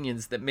about the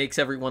Minions that makes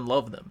everyone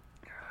love them.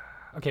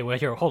 Okay, well,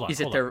 here, hold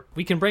on.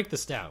 We can break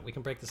this down.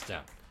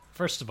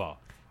 First of all,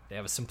 they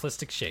have a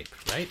simplistic shape,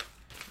 right?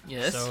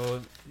 Yes.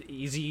 So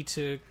easy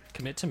to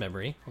commit to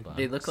memory. Hold on.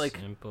 They look like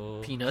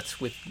peanuts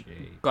with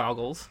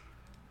goggles.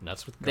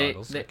 Nuts with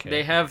goggles.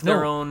 They have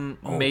their own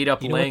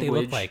made-up language. What they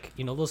look like?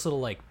 You know those little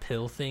like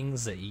pill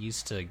things that you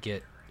used to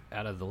get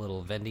out of the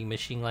little vending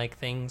machine-like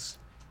things?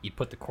 You'd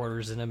put the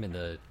quarters in them in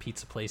the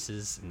pizza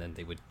places, and then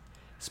they would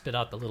spit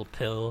out the little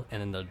pill,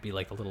 and then there'd be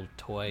like a little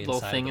toy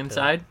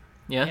inside.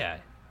 Yeah.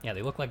 Yeah,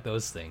 they look like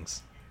those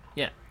things.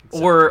 Yeah.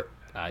 Or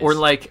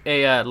like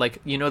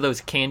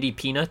those candy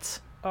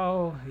peanuts.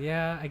 Oh,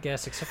 yeah, I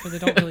guess, except for they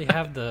don't really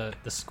have the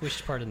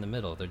squished part in the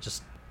middle. They're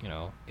just,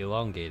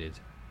 elongated.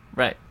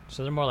 Right.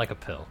 So they're more like a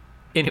pill.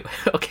 Anyway,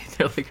 okay,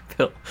 they're like a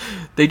pill.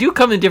 They do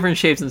come in different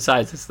shapes and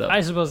sizes, though.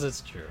 I suppose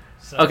that's true.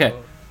 So, okay.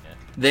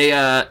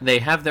 Yeah. They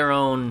have their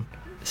own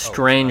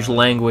strange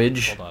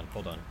language.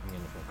 Hold on. I'm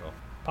getting the phone call.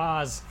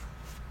 Pause.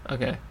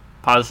 Okay.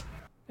 Pause.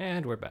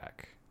 And we're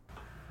back.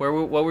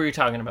 What were you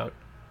talking about?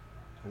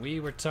 We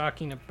were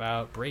talking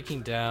about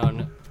breaking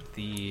down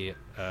the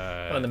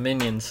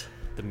Minions.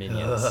 The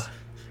Minions. Ugh.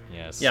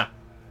 Yes. Yeah.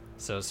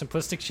 So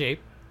simplistic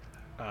shape.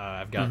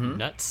 I've got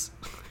nuts.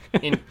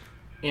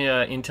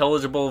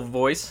 Intelligible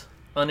voice.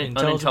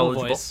 Unintelligible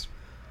voice.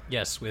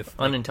 Yes, with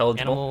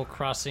unintelligible Animal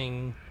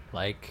Crossing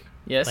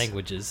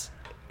languages.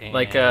 And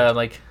what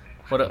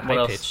high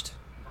else? Pitched.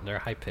 They're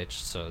high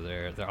pitched, so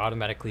they're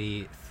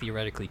automatically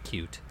theoretically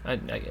cute.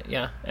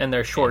 And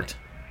they're short.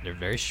 And they're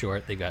very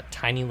short. They got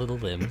tiny little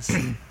limbs,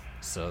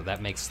 so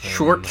that makes them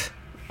short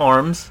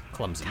arms,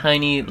 clumsy,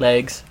 tiny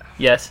legs.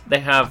 Yes, they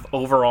have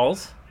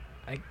overalls.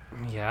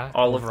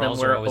 All of them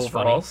wear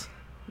overalls. Funny.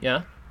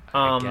 Yeah.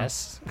 I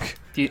guess.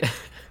 Do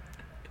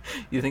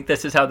you think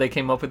this is how they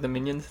came up with the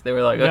Minions? They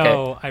were like,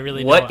 no, I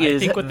really what don't.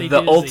 is I think what they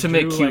the did is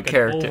ultimate they drew, cute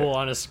character? An oval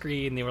on a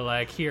screen. They were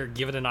like, "Here,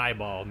 give it an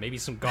eyeball, maybe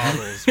some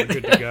goggles. We're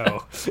good to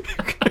go."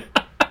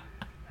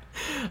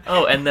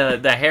 Oh, and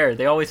the hair.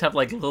 They always have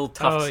like little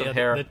tufts of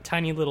hair. The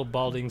tiny little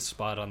balding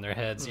spot on their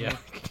heads. Yeah.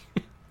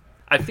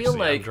 I feel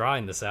like I'm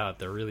drawing this out.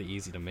 They're really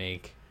easy to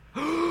make.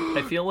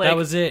 I feel like that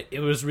was it.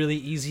 It was really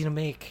easy to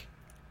make.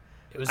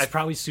 It was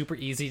probably super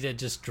easy to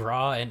just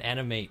draw and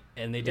animate,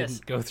 and they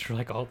didn't go through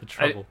like all the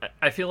trouble.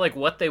 I feel like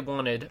what they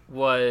wanted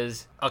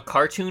was a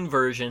cartoon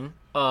version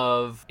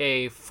of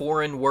a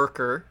foreign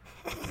worker.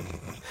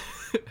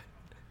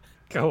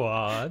 Go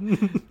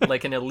on.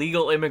 Like an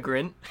illegal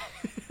immigrant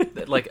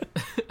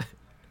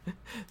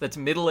that's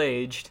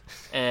middle-aged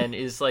and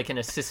is like an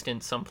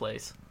assistant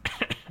someplace.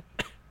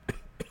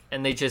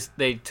 And they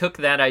took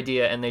that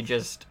idea and they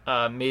just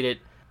made it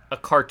a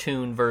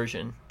cartoon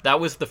version. That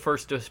was the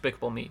first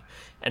Despicable Me.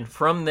 And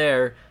from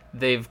there,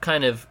 they've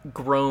kind of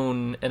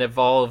grown and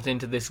evolved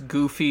into this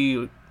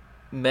goofy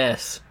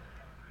mess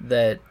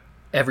that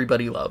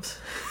everybody loves.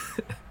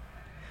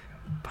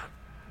 But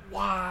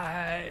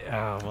why?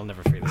 Oh, we'll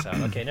never figure this out.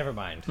 Okay, never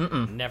mind.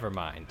 Never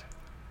mind.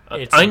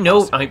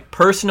 I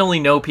personally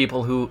know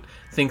people who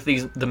think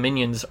the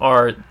Minions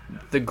are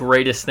the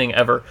greatest thing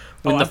ever.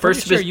 I'm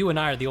pretty sure you and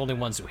I are the only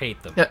ones who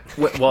hate them.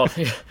 Well,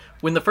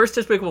 when the first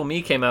Despicable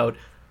Me came out,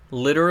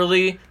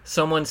 literally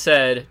someone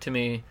said to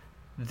me,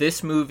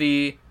 "This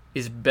movie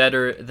is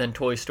better than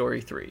Toy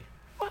Story 3."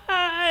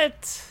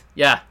 What?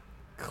 Yeah.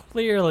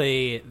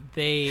 Clearly,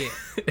 they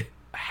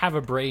have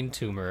a brain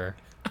tumor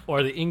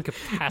or the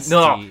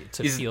incapacity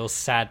to feel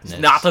sadness.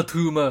 It's not a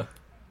tumor.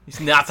 It's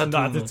not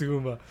a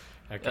tumor.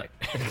 Okay.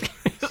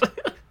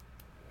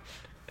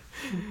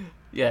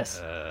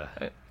 Yes.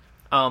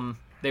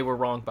 They were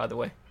wrong, by the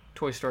way.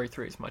 Toy Story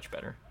 3 is much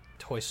better.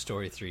 Toy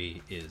Story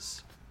 3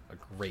 is a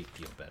great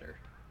deal better,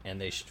 and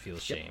they should feel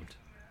ashamed.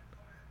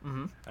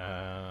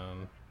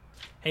 Mm-hmm.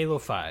 Halo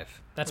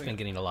 5. That's been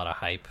getting a lot of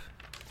hype.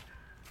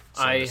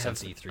 I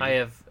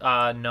have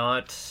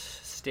not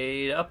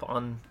stayed up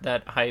on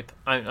that hype.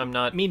 I'm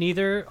not... Me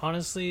neither,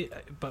 honestly,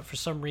 but for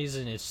some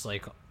reason it's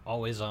like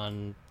always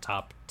on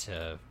top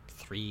to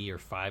 3 or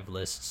 5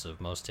 lists of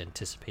most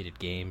anticipated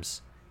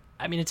games.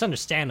 I mean, it's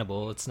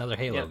understandable. It's another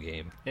Halo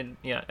game.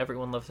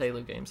 Everyone loves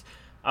Halo games.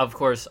 Of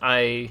course,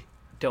 I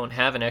don't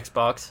have an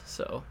Xbox,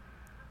 so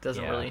it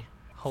doesn't really...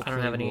 Hopefully I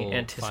don't have any we'll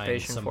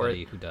anticipation find for it.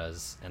 somebody who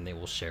does, and they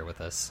will share with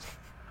us.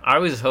 I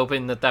was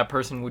hoping that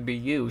person would be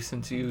you,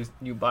 since you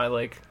buy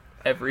like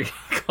every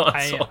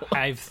console.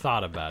 I've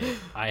thought about it.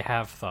 I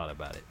have thought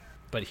about it.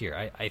 But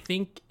here, I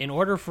think in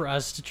order for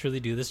us to truly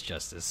do this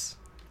justice,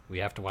 we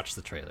have to watch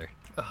the trailer.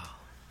 Oh,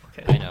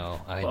 okay. I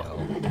know.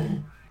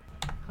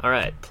 All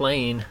right,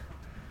 playing.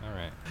 All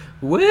right.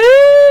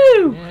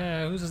 Woo!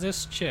 Yeah, who's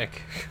this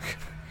chick?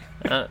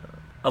 I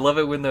love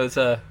it when those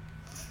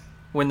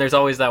when there's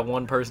always that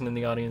one person in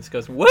the audience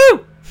goes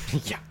woo.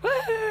 Yeah.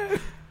 Woo!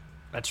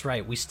 That's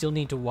right. We still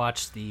need to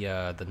watch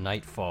the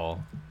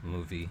Nightfall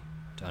movie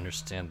to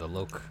understand the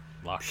Locke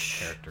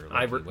character,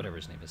 Loki, whatever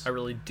his name is. I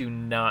really do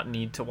not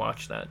need to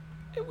watch that.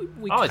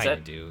 We kind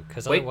of do,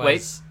 because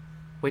otherwise...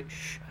 Wait.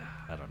 Shh.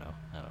 I don't know.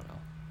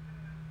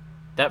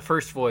 That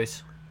first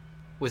voice,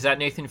 was that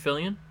Nathan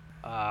Fillion?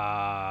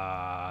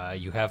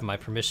 You have my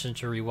permission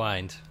to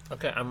rewind.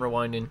 Okay, I'm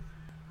rewinding.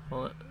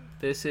 Well,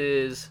 this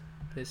is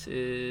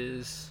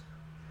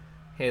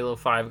Halo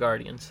 5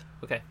 Guardians.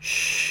 Okay.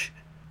 Shh.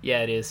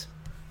 Yeah, it is.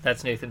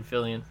 That's Nathan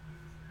Fillion.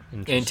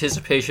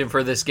 Anticipation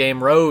for this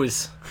game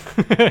rose.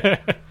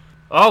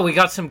 Oh, we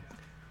got some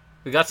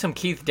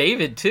Keith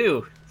David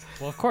too.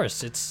 Well, of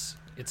course, it's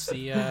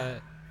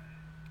the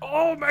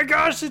oh my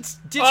gosh, it's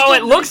digital. Oh,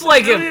 it looks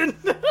like him.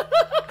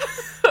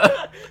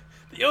 The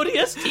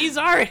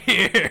ODSTs are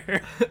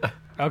here.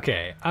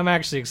 Okay, I'm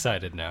actually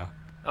excited now.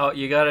 Oh,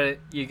 you gotta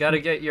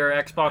get your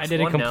Xbox One. I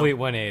did a complete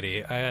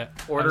 180. I'm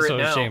so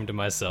ashamed of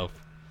myself.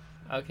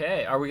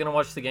 Okay, are we gonna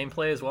watch the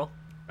gameplay as well?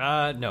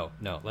 No.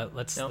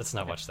 Let's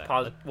not watch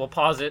that. We'll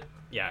pause it.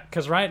 Yeah,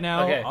 because right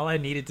now, all I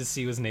needed to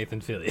see was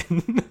Nathan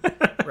Fillion.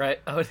 Right.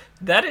 Oh,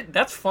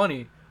 that's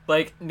funny.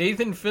 Like,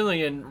 Nathan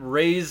Fillion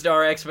raised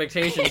our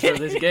expectations for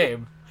this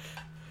game.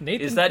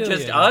 Is that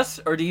just us,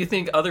 or do you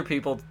think other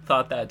people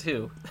thought that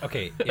too?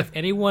 Okay, if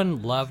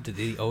anyone loved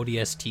the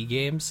ODST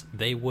games,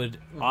 they would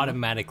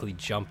automatically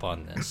jump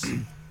on this.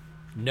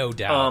 No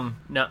doubt.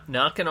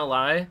 Not gonna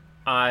lie,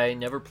 I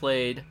never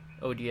played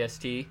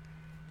ODST.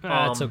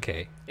 It's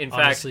okay. In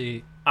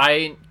Honestly,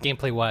 fact,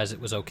 gameplay-wise, it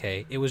was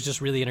okay. It was just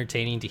really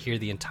entertaining to hear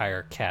the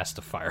entire cast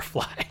of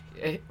Firefly.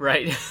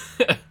 Right.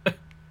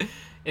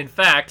 In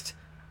fact,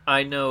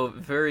 I know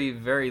very,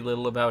 very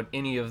little about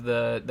any of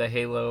the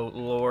Halo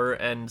lore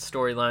and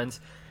storylines.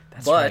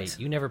 That's right.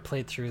 You never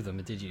played through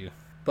them, did you?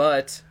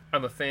 But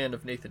I'm a fan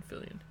of Nathan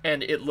Fillion,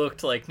 and it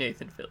looked like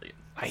Nathan Fillion.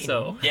 I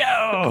know.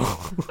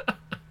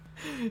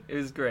 It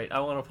was great. I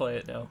want to play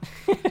it now.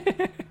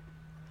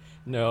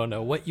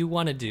 No. What you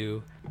want to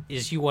do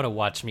is you want to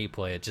watch me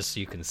play it just so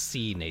you can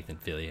see Nathan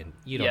Fillion.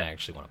 You don't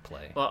actually want to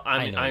play. Well,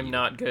 I'm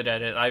not good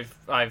at it.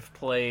 I've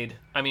played.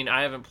 I mean,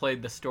 I haven't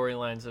played the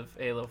storylines of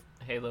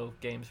Halo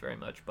games very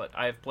much, but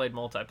I've played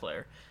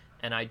multiplayer,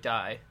 and I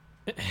die,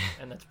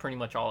 and that's pretty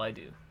much all I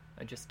do.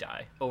 I just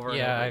die over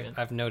and over again.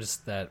 I've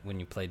noticed that when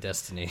you play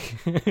Destiny.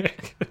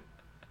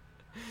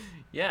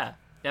 Yeah.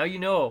 Now you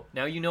know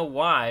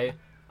why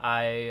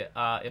I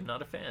am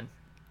not a fan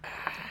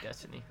of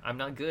Destiny. I'm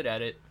not good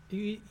at it.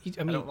 I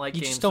don't like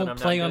you games just don't that I'm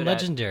play not on good at.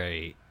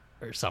 Legendary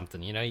or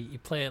something. You know, you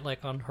play it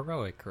like on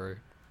Heroic or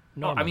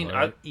normal.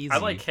 I easy. I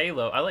like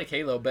Halo. I like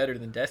Halo better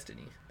than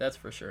Destiny. That's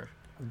for sure.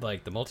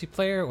 Like the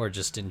multiplayer or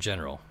just in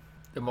general?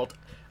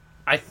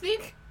 I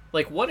think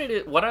like what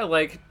I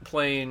like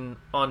playing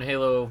on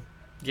Halo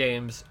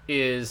games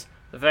is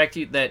the fact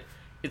that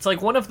it's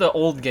like one of the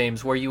old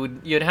games where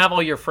you'd have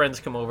all your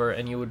friends come over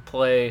and you would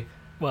play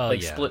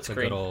split screen.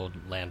 A good old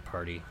LAN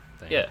party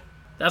thing. Yeah.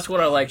 That's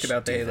what I liked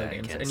about the Halo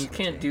games, and you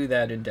can't do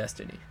that in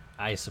Destiny.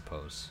 I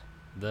suppose.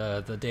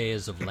 The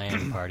days of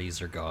LAN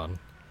parties are gone,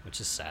 which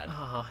is sad.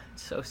 Oh,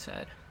 it's so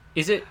sad.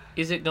 Is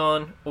it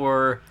gone,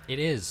 or it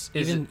is?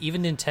 Even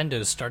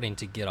Nintendo's starting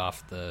to get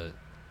off the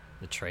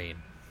train.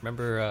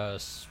 Remember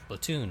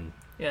Splatoon?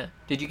 Yeah.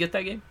 Did you get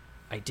that game?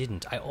 I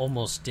didn't. I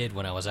almost did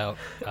when I was out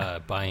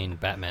buying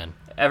Batman.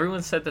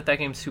 Everyone said that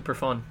game's super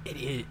fun.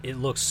 It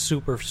looks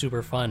super,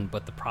 super fun,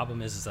 but the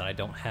problem is that I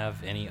don't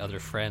have any other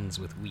friends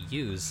with Wii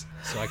U's,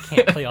 so I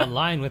can't play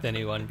online with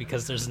anyone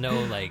because there's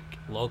no, like,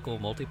 local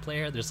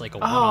multiplayer. There's, like, a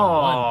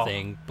one-on-one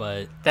thing,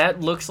 but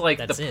that looks like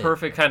the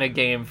perfect kind of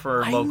game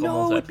for local multiplayer.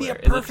 I know, it'd be a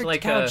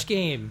perfect couch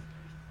game,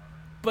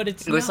 but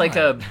it's not.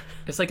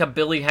 It's like a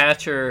Billy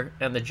Hatcher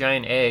and the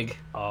Giant Egg.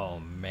 Oh,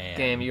 man.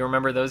 Game. You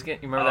remember those games?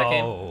 You remember that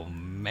game? Oh,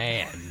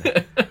 man.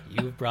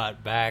 You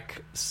brought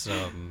back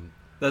some...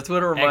 That's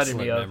what it reminded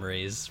me of.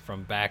 Memories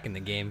from back in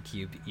the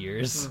GameCube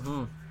years.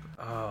 Mm-hmm.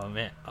 Oh,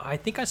 man. I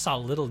think I saw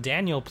little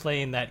Daniel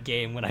playing that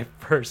game when I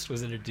first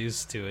was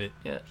introduced to it.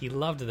 Yeah. He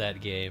loved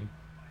that game.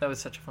 That was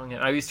such a fun game.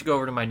 I used to go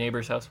over to my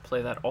neighbor's house and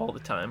play that all the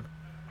time.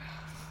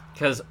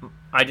 Because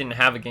I didn't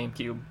have a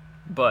GameCube,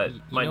 but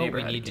my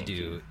neighbor had a GameCube. What we need to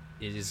do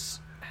is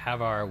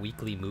have our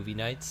weekly movie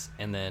nights,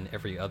 and then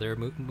every other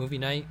movie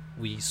night,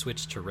 we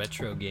switch to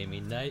retro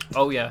gaming night.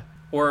 Oh, yeah.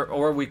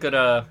 Or we could,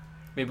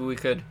 maybe we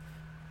could...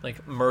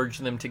 like merge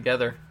them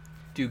together,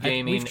 do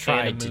gaming. We've tried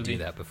and a movie. to do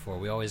that before.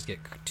 We always get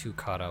too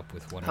caught up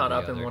with one. Caught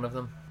up in one of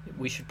them.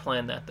 We should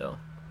plan that though.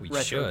 We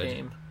Retro should.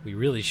 Game. We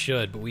really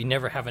should, but we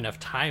never have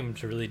enough time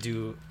to really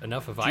do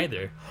enough of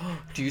either.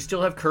 Do you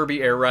still have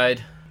Kirby Air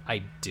Ride?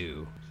 I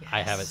do. Yes.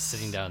 I have it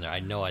sitting down there. I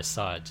know I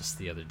saw it just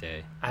the other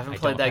day. I haven't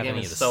played that game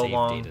in so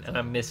long, and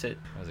I miss it.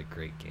 That was a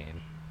great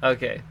game.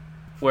 Okay.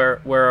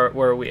 Where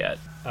are we at?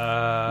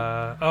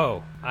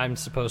 I'm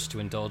supposed to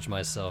indulge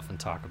myself and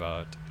talk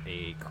about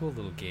a cool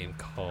little game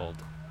called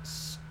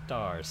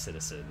Star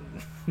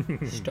Citizen.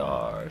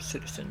 Star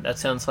Citizen. That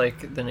sounds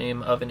like the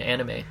name of an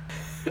anime.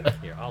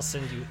 Here, I'll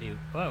send you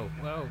a... Whoa.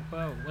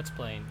 What's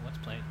playing?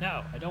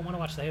 No, I don't want to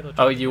watch the Halo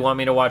trailer. Oh, you want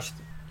me to watch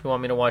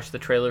the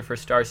trailer for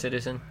Star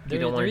Citizen? You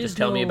don't want to just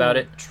tell me about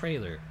it?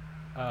 Trailer.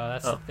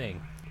 That's the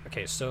thing.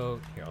 Okay, so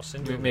here, I'll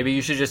send you... Maybe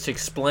you should just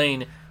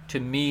explain to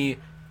me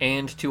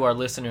and to our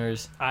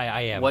listeners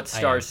what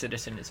Star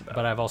Citizen is about.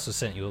 But I've also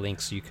sent you a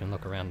link so you can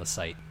look around the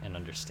site and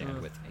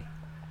understand with me.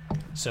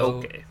 So,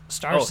 okay.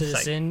 Star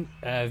Citizen,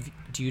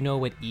 do you know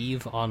what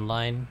EVE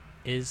Online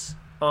is?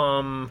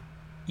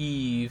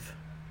 EVE.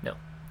 No, I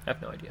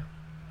have no idea.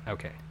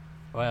 Okay.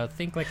 Well,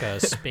 think like a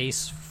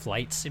space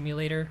flight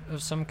simulator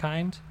of some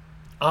kind.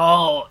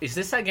 Oh, is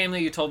this that game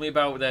that you told me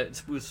about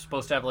that was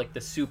supposed to have like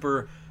the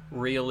super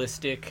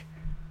realistic,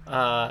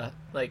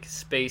 like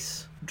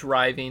space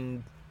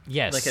driving?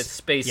 Yes. Like a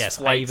space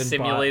flight I even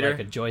simulator. Bought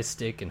like a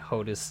joystick and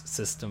HOTAS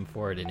system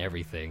for it and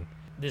everything.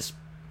 This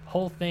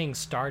whole thing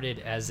started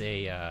as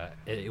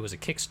it was a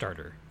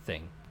Kickstarter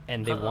thing,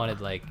 and they wanted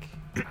like,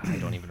 I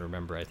don't even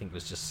remember. I think it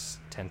was just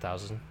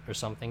 10,000 or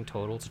something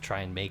total to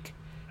try and make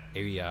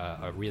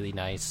a really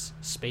nice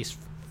space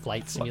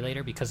flight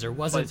simulator, because there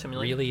wasn't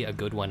really a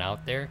good one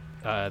out there.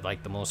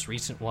 Like the most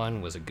recent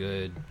one was a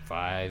good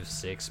 5,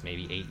 6,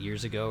 maybe 8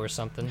 years ago or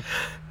something.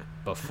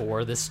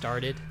 Before this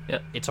started,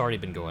 It's already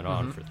been going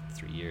on for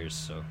 3 years,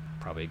 so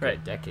probably a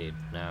good decade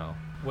now.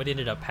 What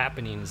ended up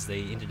happening is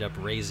they ended up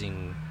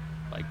raising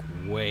like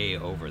way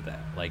over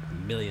that, like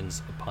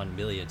millions upon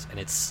millions, and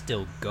it's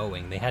still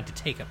going. They had to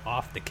take it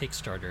off the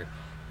Kickstarter,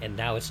 and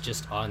now it's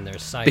just on their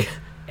site,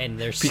 and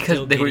they're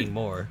still getting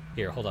more.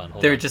 Here, hold on.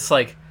 They're just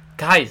like,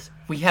 guys,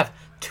 we have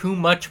too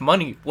much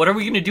money. What are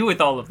we going to do with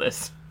all of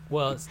this?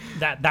 Well,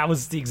 that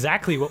was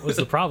exactly what was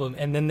the problem.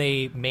 And then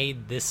they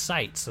made this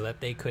site so that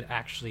they could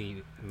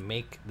actually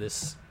make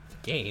this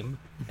game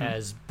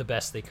as the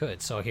best they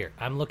could. So here,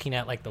 I'm looking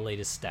at like the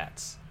latest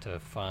stats to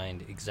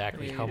find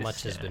exactly how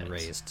much has been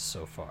raised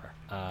so far.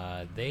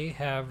 They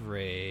have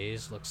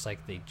raised, looks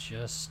like they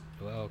just,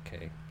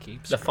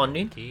 keep scrolling. The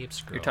funding? Keep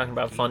scrolling. You're talking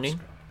about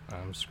funding?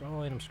 I'm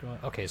scrolling.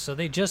 Okay, so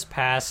they just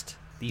passed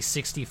the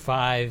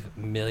 65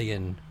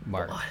 million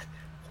mark.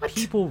 What?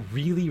 People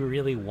really,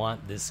 really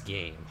want this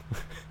game.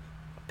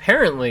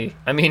 Apparently,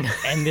 I mean...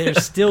 And they're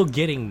still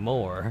getting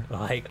more.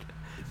 Like,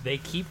 they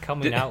keep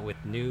coming out with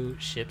new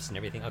ships and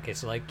everything. Okay,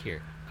 so like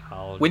here.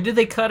 When did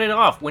they cut it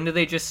off? When do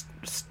they just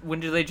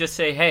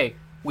say, hey,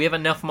 we have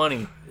enough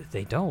money?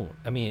 They don't.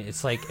 I mean,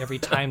 it's like every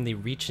time they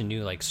reach a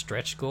new like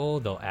stretch goal,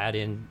 they'll add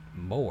in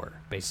more,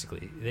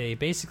 basically. They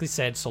basically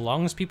said, so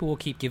long as people will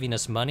keep giving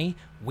us money,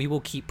 we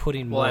will keep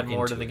putting more into it. We'll add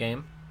more to the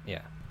game?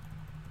 Yeah.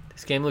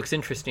 This game looks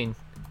interesting,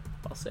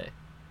 I'll say.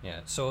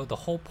 Yeah, so the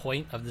whole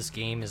point of this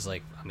game is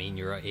like, I mean,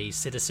 you're a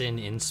citizen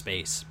in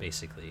space,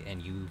 basically,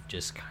 and you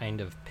just kind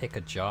of pick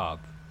a job,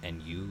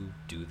 and you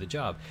do the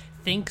job.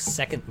 Think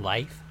Second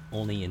Life,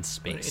 only in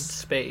space. In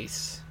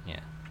space.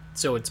 Yeah.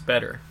 So it's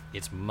better.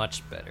 It's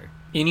much better.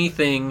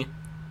 Anything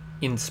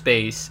in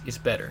space is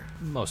better.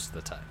 Most of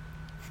the time.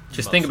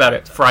 Just think about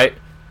it.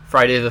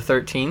 Friday the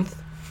 13th,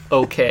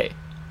 okay.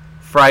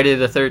 Friday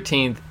the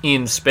 13th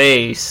in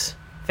space,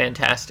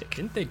 fantastic.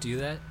 Didn't they do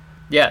that?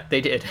 Yeah,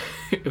 they did.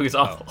 It was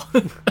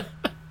awful.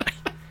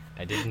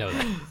 I didn't know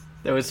that.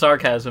 There was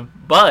sarcasm.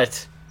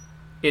 But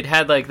it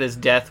had like this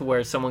death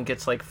where someone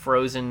gets like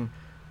frozen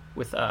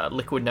with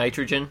liquid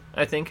nitrogen,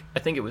 I think. I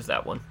think it was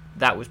that one.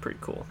 That was pretty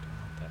cool.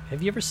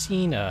 Have you ever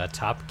seen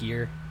Top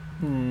Gear?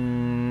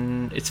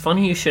 It's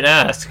funny you should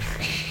ask.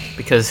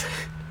 Because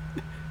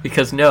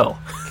no.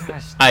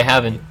 Gosh, I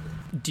haven't.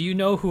 Do you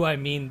know who I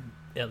mean,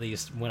 at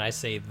least, when I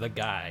say the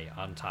guy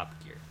on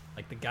Top Gear?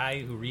 Like the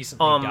guy who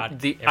recently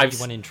got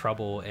everyone in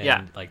trouble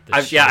and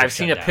I've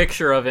seen a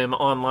picture of him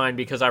online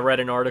because I read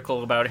an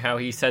article about how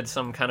he said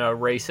some kind of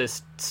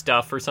racist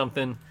stuff or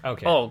something.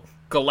 Okay. Oh,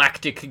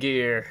 Galactic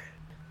Gear.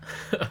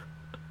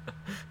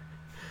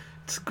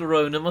 It's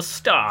grown a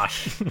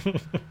mustache.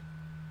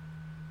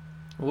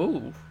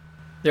 Ooh.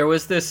 There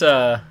was this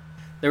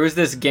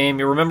game.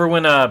 You remember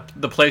when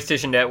the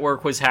PlayStation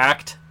Network was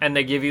hacked and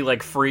they give you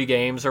like free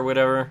games or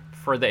whatever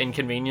for the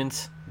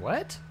inconvenience?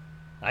 What?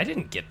 I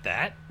didn't get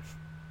that.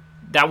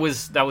 That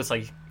was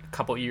like a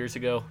couple years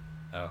ago.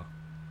 Oh,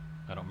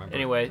 I don't remember.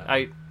 Anyway,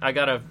 I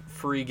got a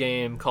free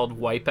game called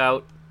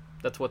Wipeout.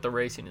 That's what the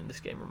racing in this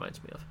game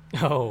reminds me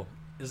of. Oh,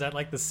 is that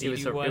like the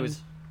CD one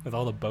with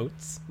all the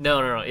boats?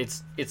 No.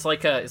 It's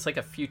like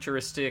a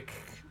futuristic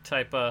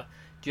type. Do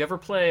you ever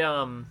play?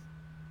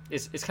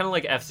 It's kind of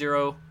like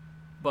F-Zero,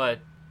 but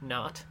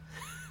not.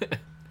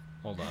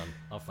 Hold on,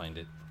 I'll find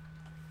it.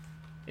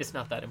 It's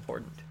not that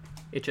important.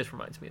 It just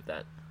reminds me of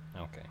that.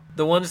 Okay.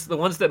 The ones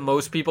that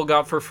most people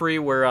got for free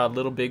were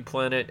Little Big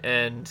Planet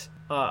and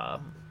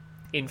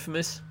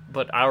Infamous,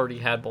 but I already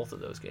had both of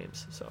those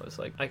games, so I was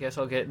like, I guess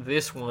I'll get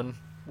this one,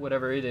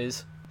 whatever it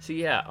is. So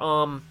yeah,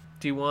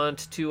 do you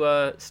want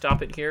to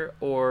stop it here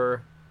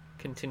or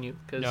continue?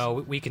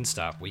 No, we can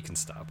stop.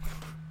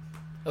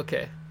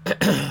 Okay.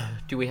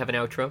 Do we have an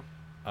outro?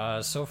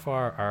 So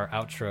far, our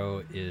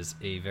outro is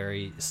a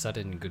very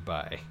sudden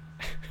goodbye.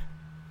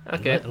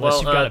 Okay,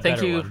 Unless you've got a thank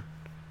better you. one.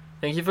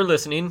 Thank you for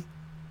listening,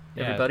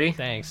 everybody.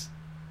 Thanks.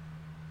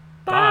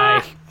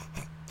 Bye.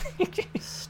 Bye.